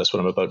ridiculous what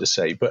I'm about to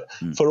say, but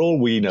for all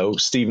we know,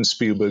 Steven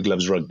Spielberg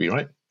loves rugby,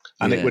 right?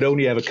 And it would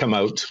only ever come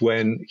out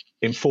when,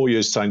 in 4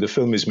 years' time, the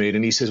film is made,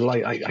 and he says, well,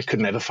 I could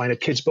never find a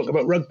kid's book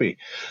about rugby.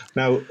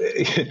 Now,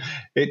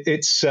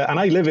 it's and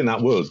I live in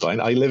that world,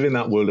 Brian. I live in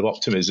that world of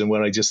optimism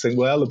where I just think,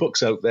 well, the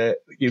book's out there.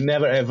 You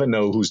never, ever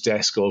know whose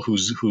desk or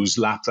whose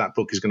lap that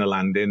book is going to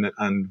land in.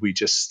 And we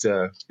just,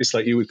 it's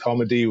like you with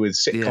comedy, with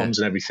sitcoms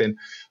and everything.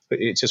 But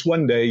it's just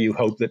one day you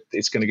hope that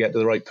it's going to get to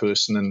the right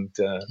person and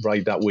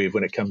ride that wave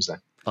when it comes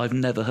there. I've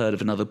never heard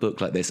of another book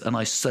like this, and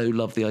I so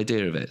love the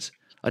idea of it.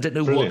 I don't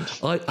know Brilliant.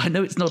 I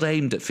know it's not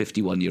aimed at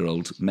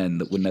 51-year-old men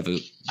that were never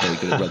very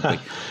good at rugby,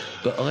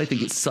 but I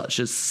think it's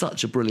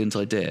such a brilliant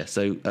idea.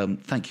 So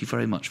thank you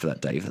very much for that,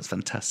 Dave. That's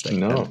fantastic.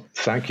 No,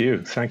 thank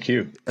you.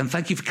 And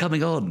thank you for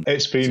coming on.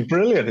 It's been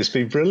brilliant.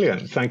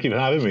 Thank you for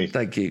having me.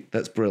 Thank you.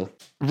 That's brilliant.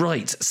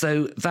 Right,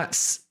 so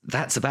that's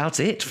about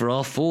it for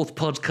our fourth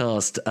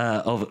podcast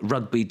of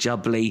Rugby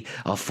Jubbly,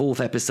 our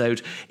fourth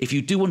episode. If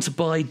you do want to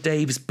buy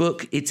Dave's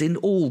book, it's in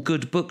all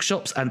good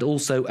bookshops and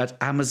also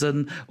at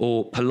Amazon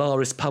or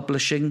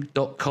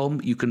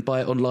PolarisPublishing.com. You can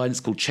buy it online. It's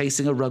called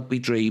Chasing a Rugby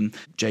Dream.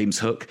 James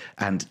Hook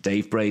and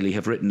Dave Brayley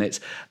have written it.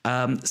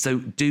 So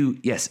do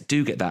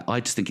get that. I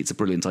just think it's a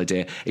brilliant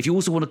idea. If you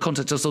also want to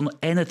contact us on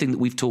anything that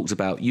we've talked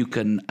about, you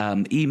can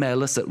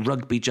email us at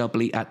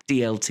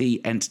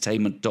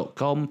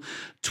rugbyjubbly@dltentertainment.com.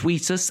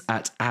 Tweet us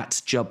at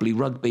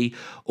 @JubblyRugby,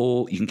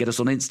 or you can get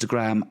us on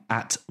Instagram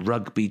at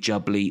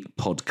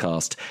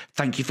RugbyJubblyPodcast.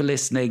 Thank you for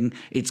listening.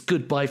 It's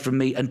goodbye from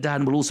me, and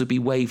Dan will also be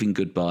waving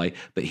goodbye,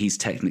 but he's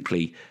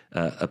technically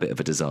a bit of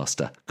a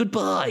disaster.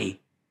 Goodbye.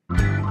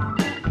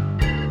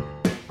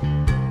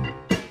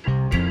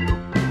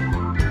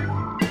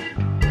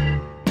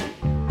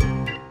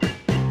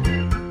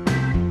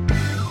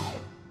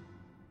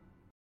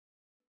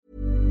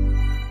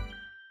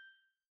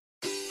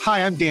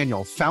 Hi, I'm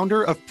Daniel,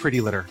 founder of Pretty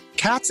Litter.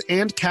 Cats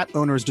and cat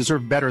owners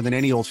deserve better than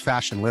any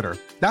old-fashioned litter.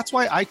 That's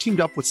why I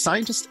teamed up with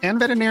scientists and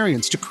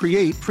veterinarians to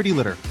create Pretty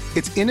Litter.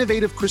 Its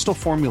innovative crystal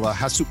formula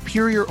has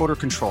superior odor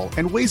control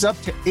and weighs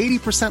up to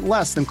 80%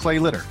 less than clay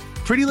litter.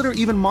 Pretty Litter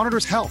even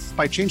monitors health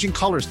by changing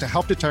colors to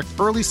help detect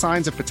early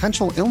signs of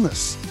potential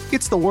illness.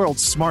 It's the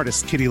world's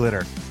smartest kitty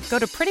litter. Go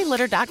to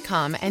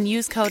prettylitter.com and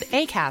use code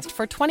ACAST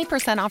for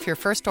 20% off your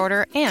first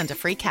order and a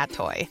free cat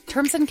toy.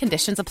 Terms and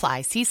conditions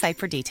apply. See site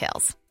for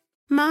details.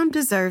 Mom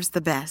deserves the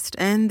best,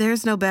 and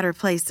there's no better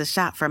place to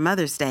shop for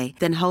Mother's Day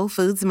than Whole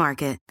Foods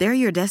Market. They're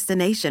your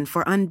destination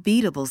for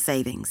unbeatable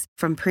savings,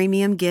 from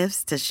premium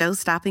gifts to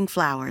show-stopping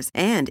flowers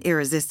and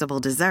irresistible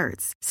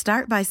desserts.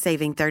 Start by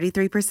saving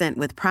 33%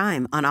 with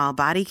Prime on all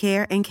body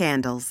care and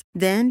candles.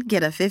 Then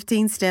get a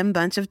 15-stem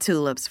bunch of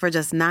tulips for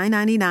just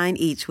 $9.99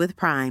 each with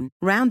Prime.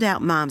 Round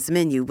out Mom's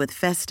menu with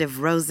festive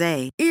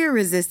rosé,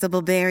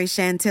 irresistible berry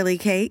chantilly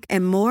cake,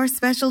 and more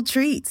special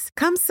treats.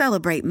 Come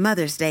celebrate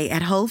Mother's Day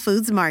at Whole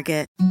Foods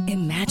Market.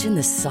 Imagine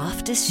the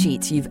softest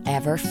sheets you've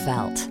ever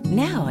felt.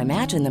 Now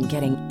imagine them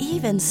getting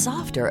even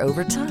softer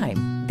over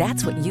time.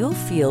 That's what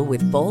you'll feel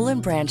with Boll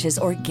 & Branch's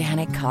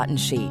organic cotton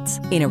sheets.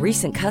 In a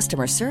recent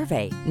customer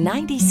survey,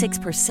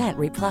 96%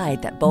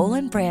 replied that Boll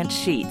 & Branch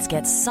sheets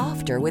get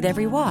softer with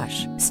every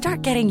wash.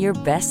 Start getting your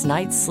best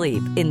night's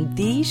sleep in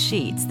these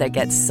sheets that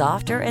get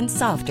softer and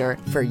softer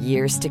for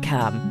years to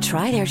come.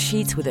 Try their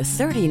sheets with a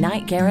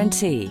 30-night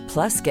guarantee.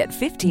 Plus, get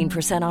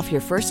 15% off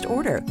your first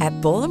order at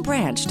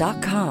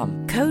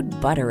bollandbranch.com. Code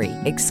BUTTERY.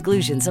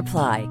 Exclusions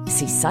apply.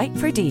 See site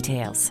for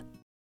details.